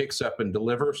before he picks up and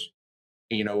delivers,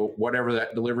 whatever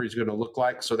that delivery is going to look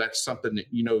like. So that's something that,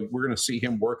 we're going to see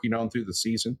him working on through the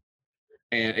season,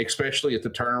 and especially at the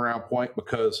turnaround point,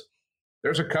 because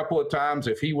there's a couple of times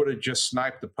if he would have just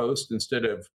sniped the post instead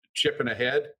of chipping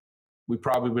ahead, we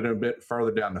probably would have been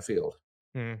further down the field.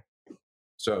 Mm.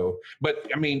 So, but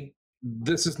I mean,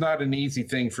 this is not an easy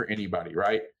thing for anybody,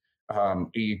 right?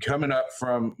 You coming up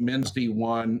from men's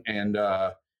D1 and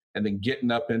then getting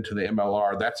up into the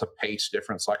MLR, that's a pace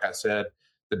difference. Like I said,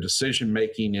 the decision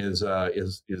making is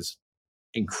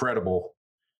incredible,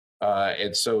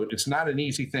 and so it's not an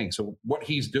easy thing. So what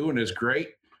he's doing is great.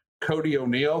 Cody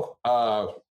O'Neill,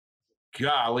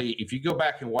 golly, if you go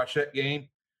back and watch that game,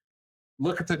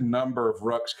 look at the number of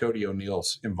rucks Cody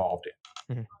O'Neill's involved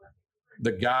in. Mm-hmm.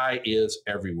 The guy is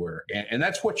everywhere, and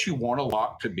that's what you want a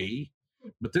lock to be.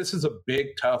 But this is a big,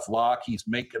 tough lock. He's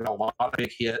making a lot of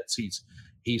big hits.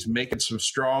 He's making some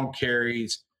strong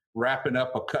carries, wrapping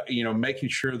up making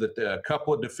sure that a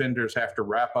couple of defenders have to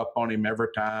wrap up on him every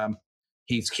time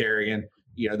he's carrying.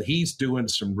 He's doing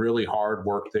some really hard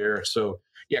work there. So,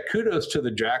 kudos to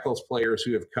the Jackals players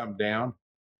who have come down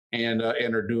and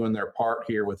are doing their part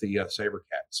here with the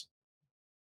Sabercats.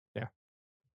 Yeah,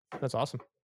 that's awesome.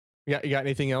 You got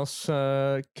anything else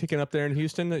kicking up there in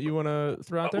Houston that you want to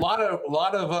throw out there? A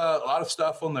lot of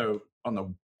stuff on the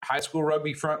high school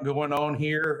rugby front going on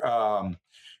here.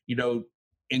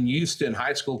 In Houston,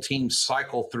 high school teams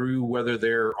cycle through whether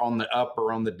they're on the up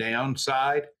or on the down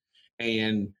side,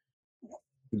 and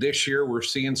this year we're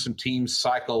seeing some teams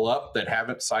cycle up that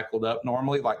haven't cycled up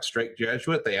normally, like Straight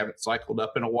Jesuit. They haven't cycled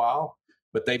up in a while,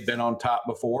 but they've been on top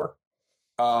before.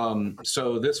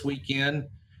 So this weekend,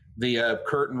 the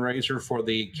curtain raiser for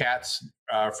the Cats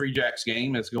Free Jacks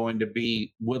game is going to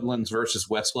be Woodlands versus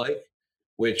Westlake,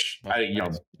 which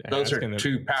those are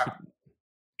two power.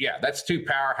 Yeah, that's 2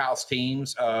 powerhouse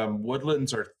teams.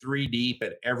 Woodlands are 3 deep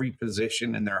at every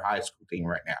position in their high school team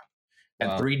right now,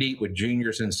 and 3 deep with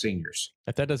juniors and seniors.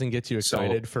 If that doesn't get you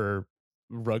excited for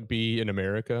rugby in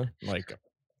America,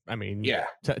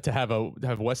 to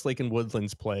have Westlake and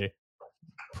Woodlands play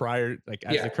prior,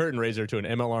 as a curtain raiser to an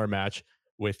MLR match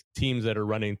with teams that are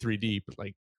running 3 deep,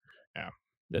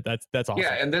 that's awesome.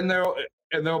 Yeah, and then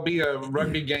there'll be a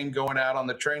rugby game going out on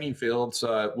the training fields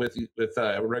with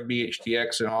Rugby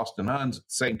HTX and Austin Huns at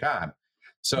the same time.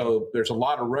 So there's a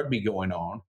lot of rugby going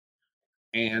on,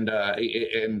 and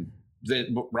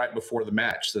then right before the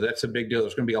match. So that's a big deal.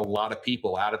 There's going to be a lot of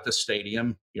people out at the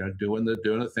stadium, doing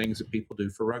the things that people do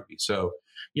for rugby. So,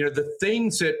 the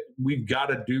things that we've got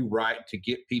to do right to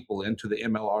get people into the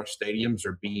MLR stadiums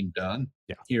are being done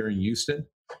here in Houston.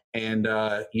 And,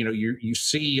 you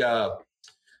see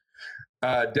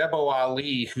Debo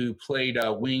Ali, who played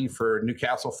wing for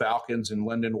Newcastle Falcons and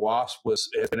London Wasp, has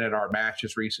been at our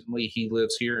matches recently. He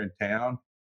lives here in town.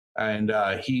 And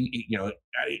he, I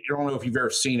don't know if you've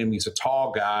ever seen him. He's a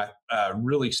tall guy,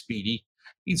 really speedy.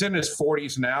 He's in his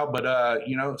 40s now, but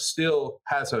still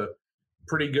has a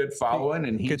pretty good following,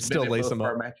 and he could still lace him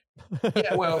up.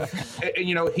 Yeah, well,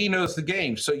 and he knows the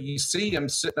game. So you see him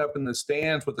sitting up in the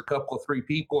stands with a couple of 3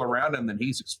 people around him, and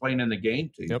he's explaining the game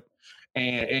to you. Yep.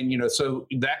 And so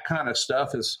that kind of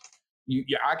stuff is,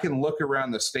 I can look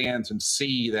around the stands and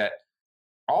see that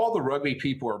all the rugby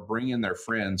people are bringing their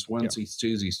friends onesies,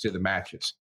 twosies to the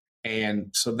matches. And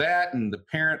so that, and the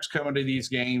parents coming to these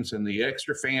games, and the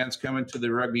extra fans coming to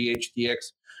the Rugby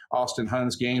HTX Austin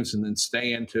Huns games, and then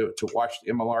staying to watch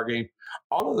the MLR game.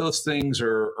 All of those things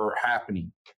are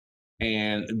happening.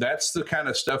 And that's the kind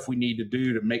of stuff we need to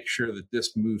do to make sure that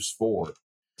this moves forward.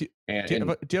 Do you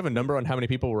have a number on how many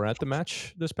people were at the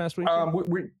match this past week?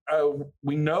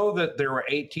 We know that there were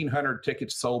 1,800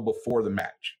 tickets sold before the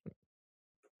match.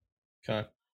 Okay.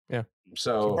 Yeah.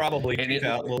 So probably a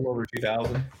little over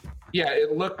 2,000. Yeah,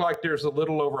 it looked like there's a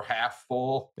little over half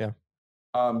full. Yeah.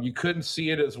 You couldn't see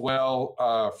it as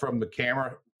well from the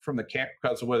camera,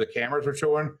 because of where the cameras were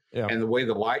showing and the way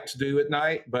the lights do at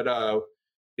night. But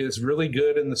it's really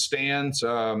good in the stands.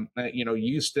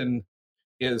 Houston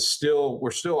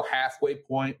we're still halfway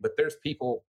point, but there's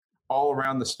people all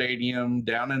around the stadium,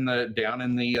 down in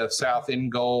the south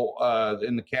end goal,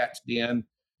 in the catch den,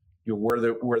 where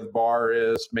the bar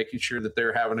is, making sure that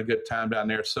they're having a good time down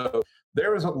there. So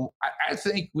there was I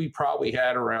think we probably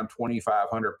had around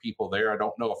 2,500 people there. I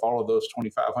don't know if all of those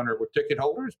 2,500 were ticket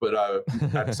holders, but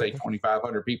I'd say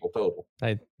 2,500 people total.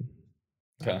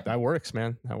 That works,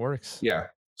 man. That works. Yeah.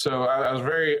 So I was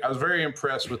very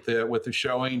impressed with the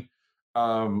showing.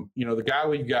 The guy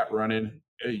we've got running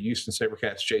Houston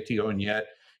SaberCats, JT Onyet,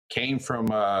 came from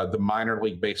the minor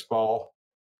league baseball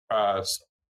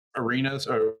arenas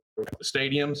or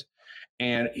stadiums.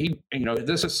 And he,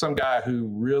 this is some guy who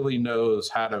really knows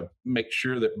how to make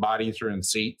sure that bodies are in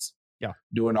seats,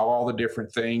 doing all the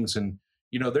different things. And,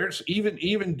 there's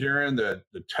even during the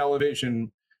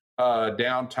television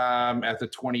downtime at the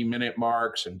 20-minute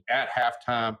marks and at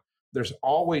halftime, there's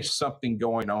always something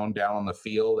going on down on the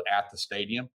field at the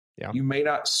stadium. Yeah. You may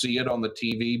not see it on the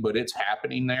TV, but it's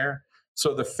happening there.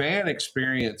 So the fan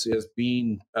experience is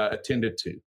being attended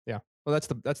to. Yeah. Well,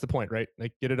 that's the point, right?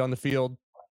 Like, get it on the field,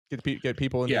 get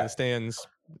people in the stands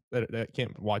that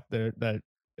can't watch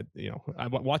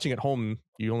watching at home.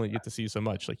 You only get to see so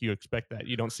much. Like, you expect that.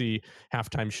 You don't see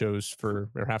halftime shows or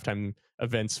halftime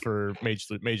events for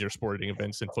major sporting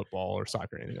events in football or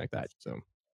soccer or anything like that. So,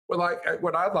 well,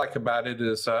 what I like about it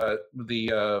is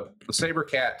the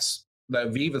SaberCats, the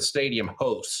Viva Stadium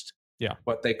host. Yeah.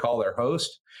 What they call their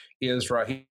host is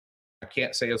Raheel. I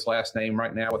can't say his last name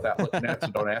right now without looking at it,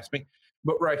 so don't ask me.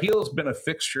 But Raheel's been a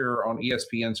fixture on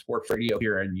ESPN Sports Radio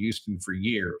here in Houston for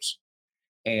years.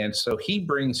 And so he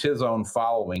brings his own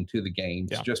following to the games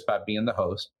just by being the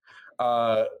host.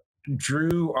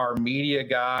 Drew, our media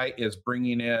guy, is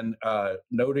bringing in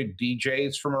noted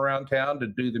DJs from around town to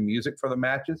do the music for the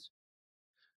matches.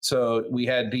 So we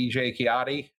had DJ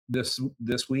Chiati this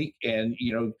week, and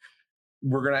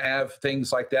we're going to have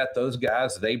things like that. Those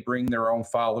guys, they bring their own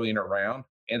following around.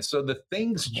 And so the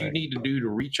things that you need to do to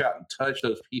reach out and touch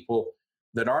those people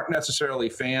that aren't necessarily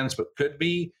fans but could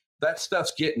be, that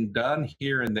stuff's getting done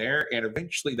here and there, and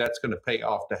eventually that's going to pay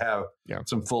off to have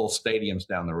some full stadiums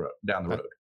down the road.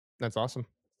 That's awesome.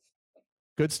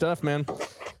 Good stuff, man.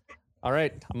 All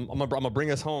right, I'm gonna bring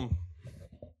us home.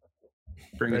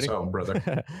 Bring us home,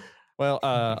 brother. Well,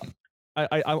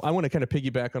 I want to kind of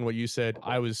piggyback on what you said.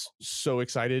 I was so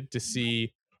excited to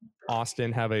see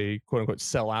Austin have a quote unquote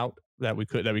sellout that we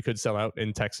could sell out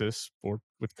in Texas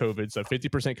with COVID. So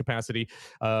 50% capacity,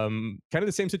 kind of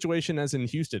the same situation as in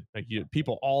Houston. Like,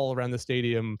 people all around the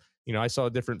stadium. I saw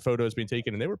different photos being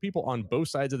taken, and there were people on both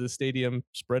sides of the stadium,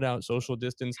 spread out, social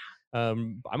distance.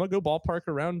 I'm gonna go ballpark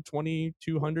around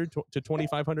 2,200 to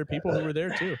 2,500 people who were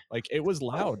there too. Like, it was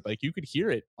loud. Like, you could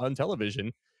hear it on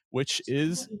television, which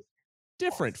is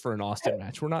different for an Austin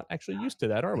match. We're not actually used to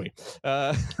that, are we?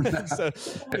 So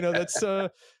that's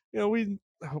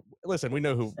we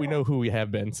know who we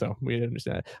have been, so we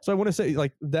understand that. So I want to say,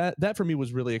 like, that for me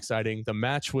was really exciting. The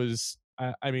match was,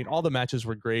 all the matches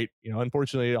were great.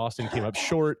 Unfortunately, Austin came up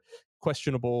short.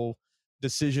 Questionable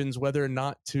decisions whether or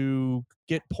not to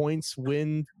get points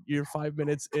when you're 5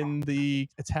 minutes in the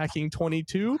attacking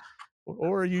 22,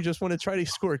 or you just want to try to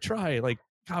score a try. Like,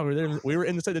 God, we were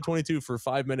inside the 22 for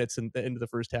 5 minutes in the end of the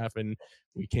first half, and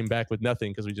we came back with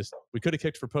nothing because we could have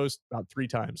kicked for post about 3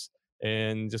 times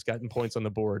and just gotten points on the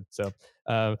board. So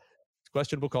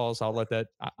questionable calls. I'll let that.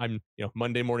 I'm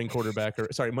Monday morning quarterback, or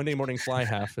sorry, Monday morning fly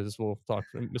half, as we'll talk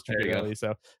from Mr. Gattelli.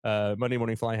 So Monday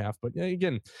morning fly half. But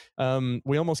again,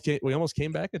 we almost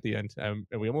came back at the end, and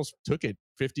we almost took it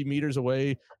 50 meters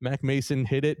away. Mac Mason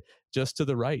hit it just to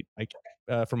the right. Like,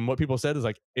 from what people said, is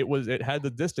like it had the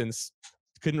distance.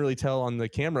 Couldn't really tell on the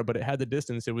camera, but it had the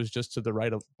distance. It was just to the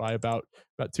right by about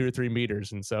 2 or 3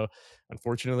 meters. And so,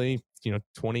 unfortunately,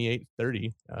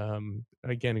 28-30.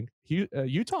 Again,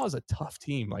 Utah is a tough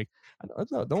team. Like,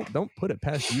 don't put it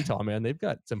past Utah, man. They've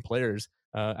got some players.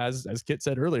 As Kit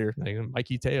said earlier, like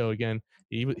Mikey Teo again,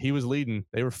 he was leading.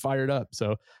 They were fired up.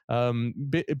 So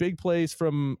big plays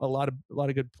from a lot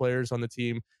of good players on the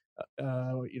team.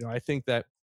 I think that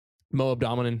Mo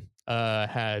Abdominan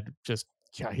had just.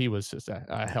 Yeah, he was just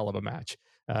a hell of a match.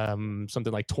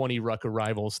 Something like 20 ruck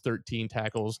arrivals, 13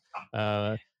 tackles.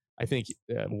 I think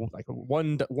like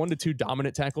one to two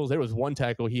dominant tackles. There was one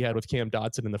tackle he had with Cam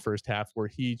Dotson in the first half where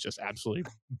he just absolutely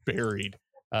buried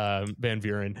Van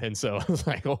Buren. And so I was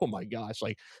like, oh my gosh,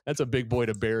 like, that's a big boy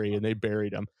to bury, and they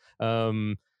buried him.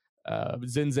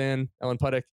 Zinzan, Ellen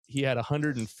Puttock, he had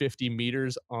 150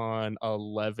 meters on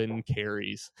 11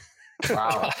 carries.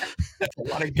 Wow. A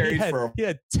lot of carries for him. He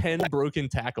had 10 broken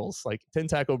tackles, like 10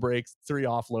 tackle breaks, 3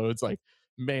 offloads. Like,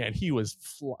 man, he was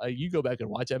you go back and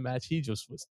watch that match, he just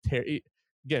was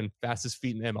again, fastest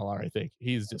feet in MLR. I think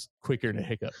he's just quicker than a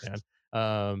hiccup,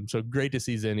 man. So great to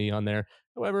see Zinni on there.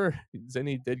 However,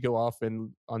 Zinni did go off,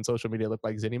 and on social media, it looked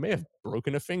like Zinni may have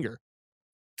broken a finger.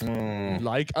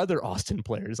 Like other Austin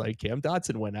players, like Cam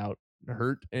Dotson went out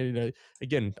hurt, and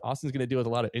again, Austin's going to deal with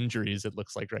a lot of injuries, it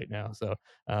looks like right now. So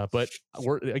but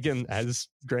we're, again, as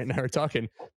Grant and I are talking,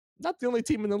 not the only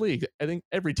team in the league. I think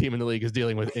every team in the league is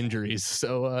dealing with injuries,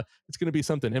 so it's going to be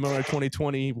something. MLR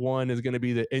 2021 is going to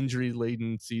be the injury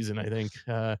laden season, I think.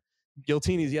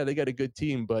 Giltini's, yeah, they got a good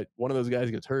team, but one of those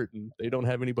guys gets hurt and they don't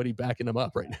have anybody backing them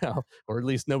up right now, or at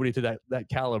least nobody to that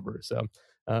caliber. So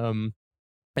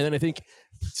and then I think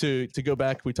to go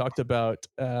back, we talked about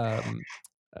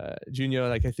Junior.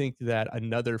 Like, I think that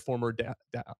another former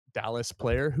Dallas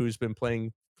player who's been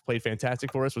played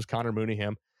fantastic for us was Connor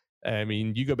Mooneyham. I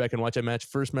mean, you go back and watch that match.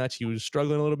 First match, he was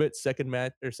struggling a little bit. Second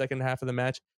half of the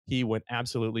match, he went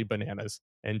absolutely bananas,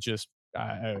 and just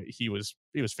he was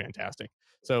fantastic.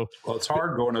 So, well, it's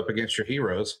hard going up against your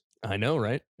heroes. I know,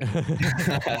 right?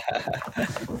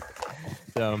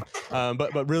 So,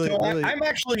 but really, So really, I'm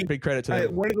actually big credit to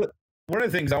them. One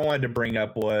of the things I wanted to bring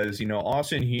up was,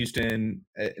 Austin, Houston,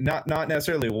 not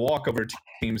necessarily walkover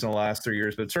teams in the last 3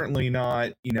 years, but certainly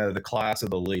not, the class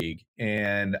of the league.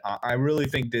 And I really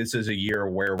think this is a year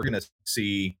where we're going to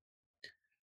see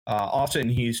Austin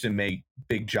and Houston make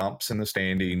big jumps in the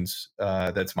standings.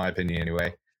 That's my opinion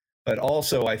anyway. But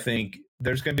also, I think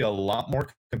there's going to be a lot more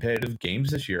competitive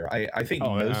games this year. I think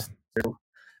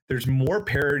there's more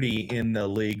parity in the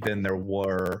league than there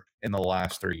were in the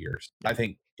last 3 years. I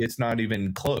think it's not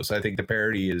even close. I think the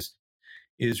parity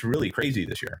is really crazy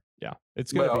this year. Yeah,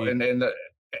 it's going to be.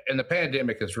 And the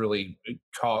pandemic has really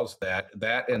caused that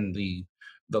and the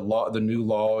new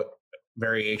law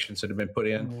variations that have been put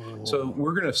in. Whoa. So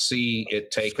we're going to see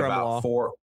it take Scrum about law.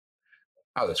 4.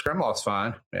 Oh, the scrum law's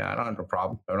fine. Yeah, I don't have no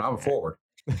problem. I'm a forward.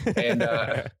 And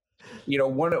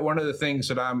one of the things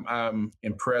that I'm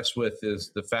impressed with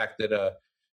is the fact that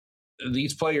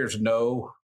these players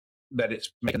know that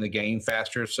it's making the game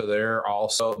faster, so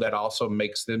that also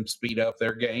makes them speed up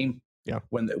their game. Yeah.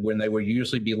 When they would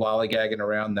usually be lollygagging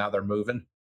around, now they're moving.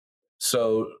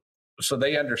 So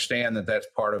they understand that that's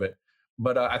part of it.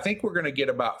 But I think we're going to get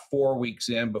about 4 weeks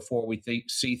in before we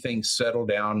see things settle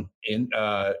down in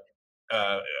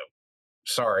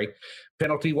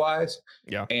penalty wise.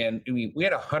 Yeah. And I mean, we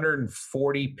had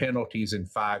 140 penalties in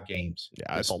 5 games.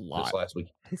 Yeah, that's a lot. This last week.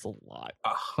 That's a lot.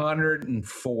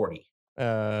 140.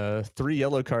 3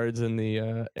 yellow cards in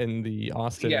the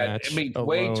Austin match. I mean,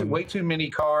 alone. way too many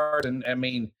cards. And I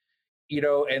mean,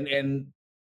 and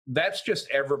that's just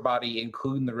everybody,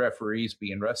 including the referees,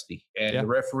 being rusty. And the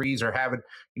referees are having,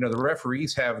 the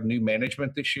referees have new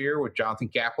management this year with Jonathan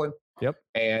Kaplan. Yep.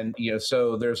 And,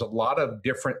 so there's a lot of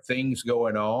different things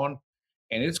going on.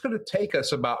 And it's going to take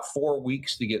us about 4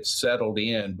 weeks to get settled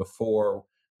in before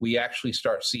we actually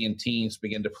start seeing teams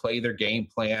begin to play their game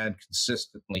plan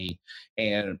consistently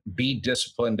and be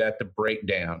disciplined at the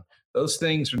breakdown. Those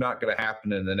things are not going to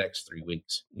happen in the next 3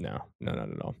 weeks. No, not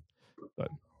at all. But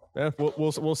yeah,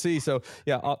 we'll see. So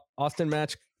yeah, Austin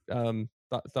match.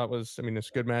 Thought was, I mean, it's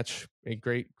a good match. A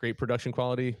great production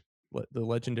quality. The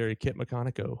legendary Kit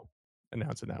McConico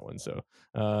announcing that one. So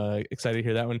excited to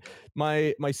hear that one.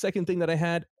 My second thing that I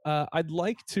had, I'd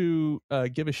like to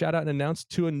give a shout out and announce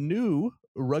to a new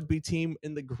rugby team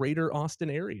in the greater Austin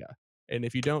area. And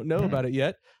if you don't know about it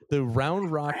yet, the Round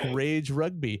Rock Rage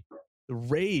Rugby. The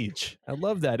Rage. I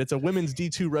love that. It's a women's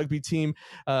D2 rugby team.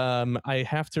 I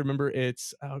have to remember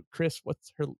it's Chris.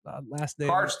 What's her last name?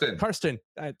 Karsten.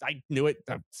 I knew it.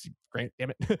 Grant,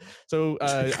 damn it. So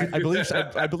I believe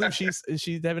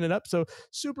she's having it up. So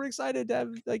super excited to have,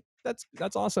 like,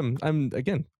 that's awesome. I'm,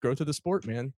 again, growth of the sport,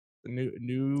 man. The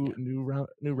new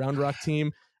Round Rock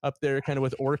team up there, kind of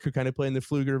with Orc, who kind of play in the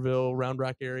Pflugerville, Round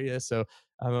Rock area. So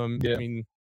I mean,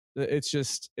 it's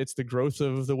the growth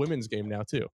of the women's game now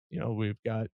too. We've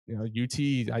got UT.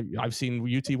 I've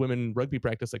seen UT women rugby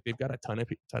practice. Like, they've got a ton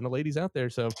of ladies out there.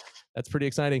 So that's pretty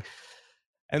exciting.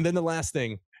 And then the last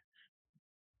thing,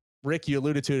 Rick, you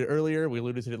alluded to it earlier. We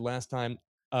alluded to it last time.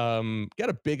 Got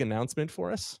a big announcement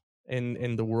for us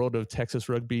in the world of Texas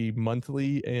Rugby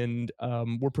Monthly, and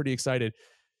we're pretty excited.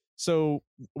 So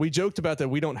we joked about that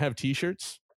we don't have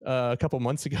T-shirts a couple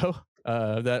months ago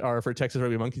that are for Texas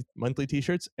Rugby Monthly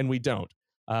T-shirts, and we don't.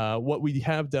 What we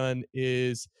have done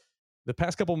is the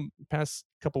past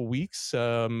couple weeks,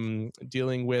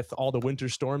 dealing with all the winter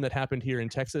storm that happened here in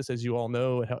Texas. As you all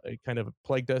know, it kind of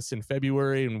plagued us in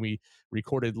February, and we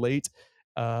recorded late.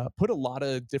 Put a lot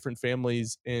of different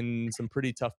families in some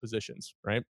pretty tough positions,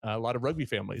 right? A lot of rugby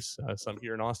families, some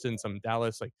here in Austin, some in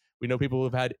Dallas. Like, we know people who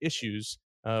have had issues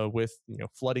with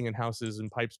flooding in houses and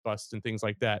pipes bust and things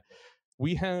like that.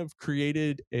 We have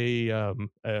created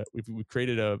we've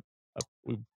created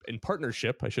in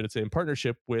partnership, I should say, in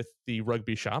partnership with the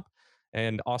Rugby Shop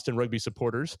and Austin Rugby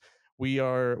supporters. We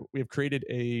have created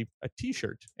a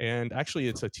t-shirt, and actually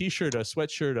it's a t-shirt, a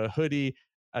sweatshirt, a hoodie,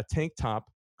 a tank top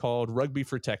called Rugby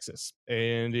for Texas.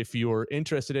 And if you're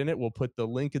interested in it, we'll put the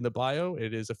link in the bio.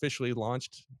 It is officially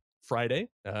launched Friday,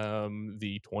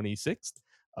 the 26th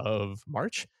of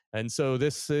March. And so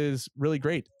this is really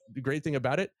great. The great thing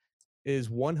about it is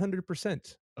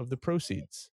 100% of the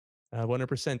proceeds,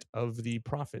 100% of the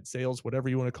profit, sales, whatever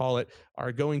you want to call it,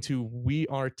 are going to We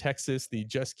Are Texas, the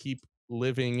Just Keep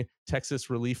Living Texas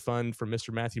Relief Fund for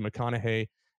Mr. Matthew McConaughey,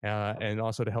 and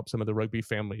also to help some of the rugby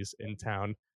families in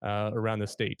town around the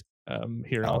state.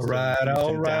 Here in Austin,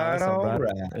 Houston, Dallas. All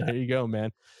right. There you go,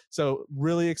 man. So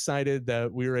really excited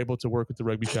that we were able to work with the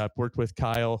Rugby Shop, worked with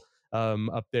Kyle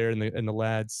up there and the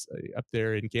lads up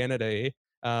there in Canada.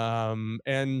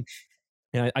 And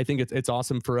I think it's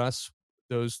awesome for us.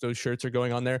 Those shirts are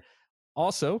going on there.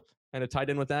 Also, kind of tied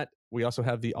in with that, we also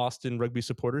have the Austin Rugby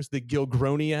supporters, the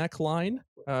Gilgroniac line,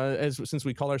 since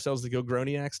we call ourselves the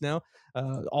Gilgroniacs now.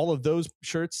 All of those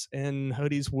shirts and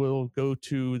hoodies will go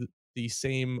to the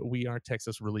same We Are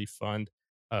Texas Relief Fund.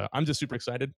 I'm just super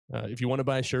excited. If you want to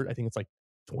buy a shirt, I think it's like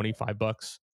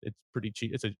 $25. It's pretty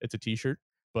cheap. It's a t-shirt.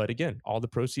 But again, all the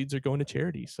proceeds are going to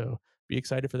charity. So be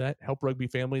excited for that. Help rugby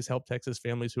families, help Texas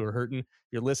families who are hurting. If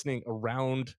you're listening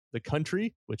around the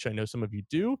country, which I know some of you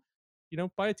do,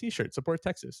 buy a t-shirt, support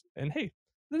Texas. And hey,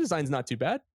 the design's not too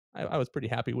bad. I was pretty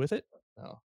happy with it.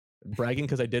 Bragging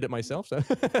because I did it myself. So.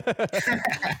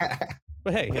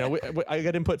 But hey, I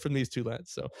got input from these two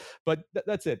lads. So, but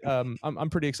that's it. I'm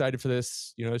pretty excited for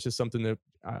this. It's just something that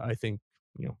I think,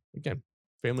 again,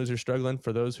 families are struggling.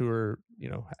 For those who are,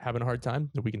 having a hard time,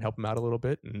 that we can help them out a little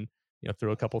bit and,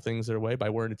 throw a couple things their way by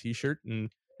wearing a t-shirt. And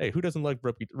hey, who doesn't like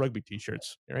rugby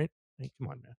t-shirts, right? Hey, come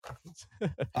on,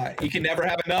 man. You can never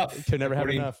have enough. You can never have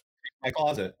enough. My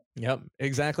closet. Yep,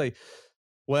 exactly.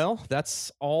 Well,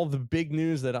 that's all the big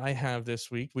news that I have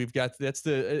this week. That's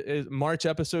the March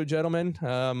episode, gentlemen.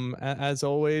 As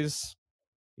always,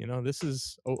 this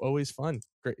is always fun.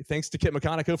 Great. Thanks to Kit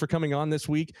McConaughey for coming on this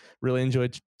week. Really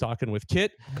enjoyed talking with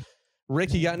Kit.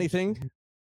 Rick, you got anything?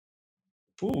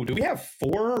 Ooh, do we have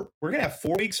 4? We're going to have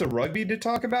 4 weeks of rugby to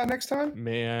talk about next time?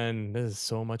 Man, there's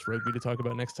so much rugby to talk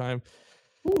about next time.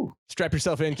 Ooh. Strap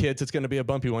yourself in, kids. It's going to be a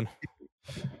bumpy one.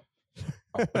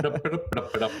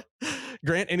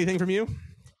 Grant, anything from you?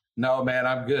 No, man,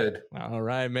 I'm good. All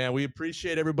right, man. We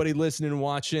appreciate everybody listening and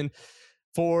watching.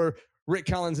 For Rick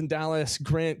Collins in Dallas,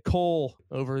 Grant Cole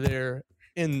over there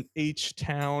in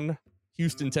H-Town,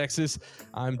 Houston, Texas.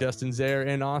 I'm Dustin Zaire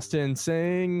in Austin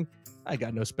saying I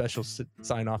got no special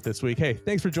sign off this week. Hey,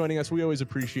 thanks for joining us. We always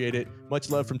appreciate it. Much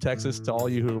love from Texas to all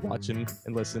you who are watching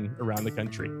and listen around the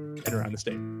country and around the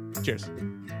state. Cheers.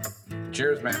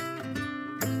 Cheers,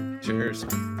 man. Cheers.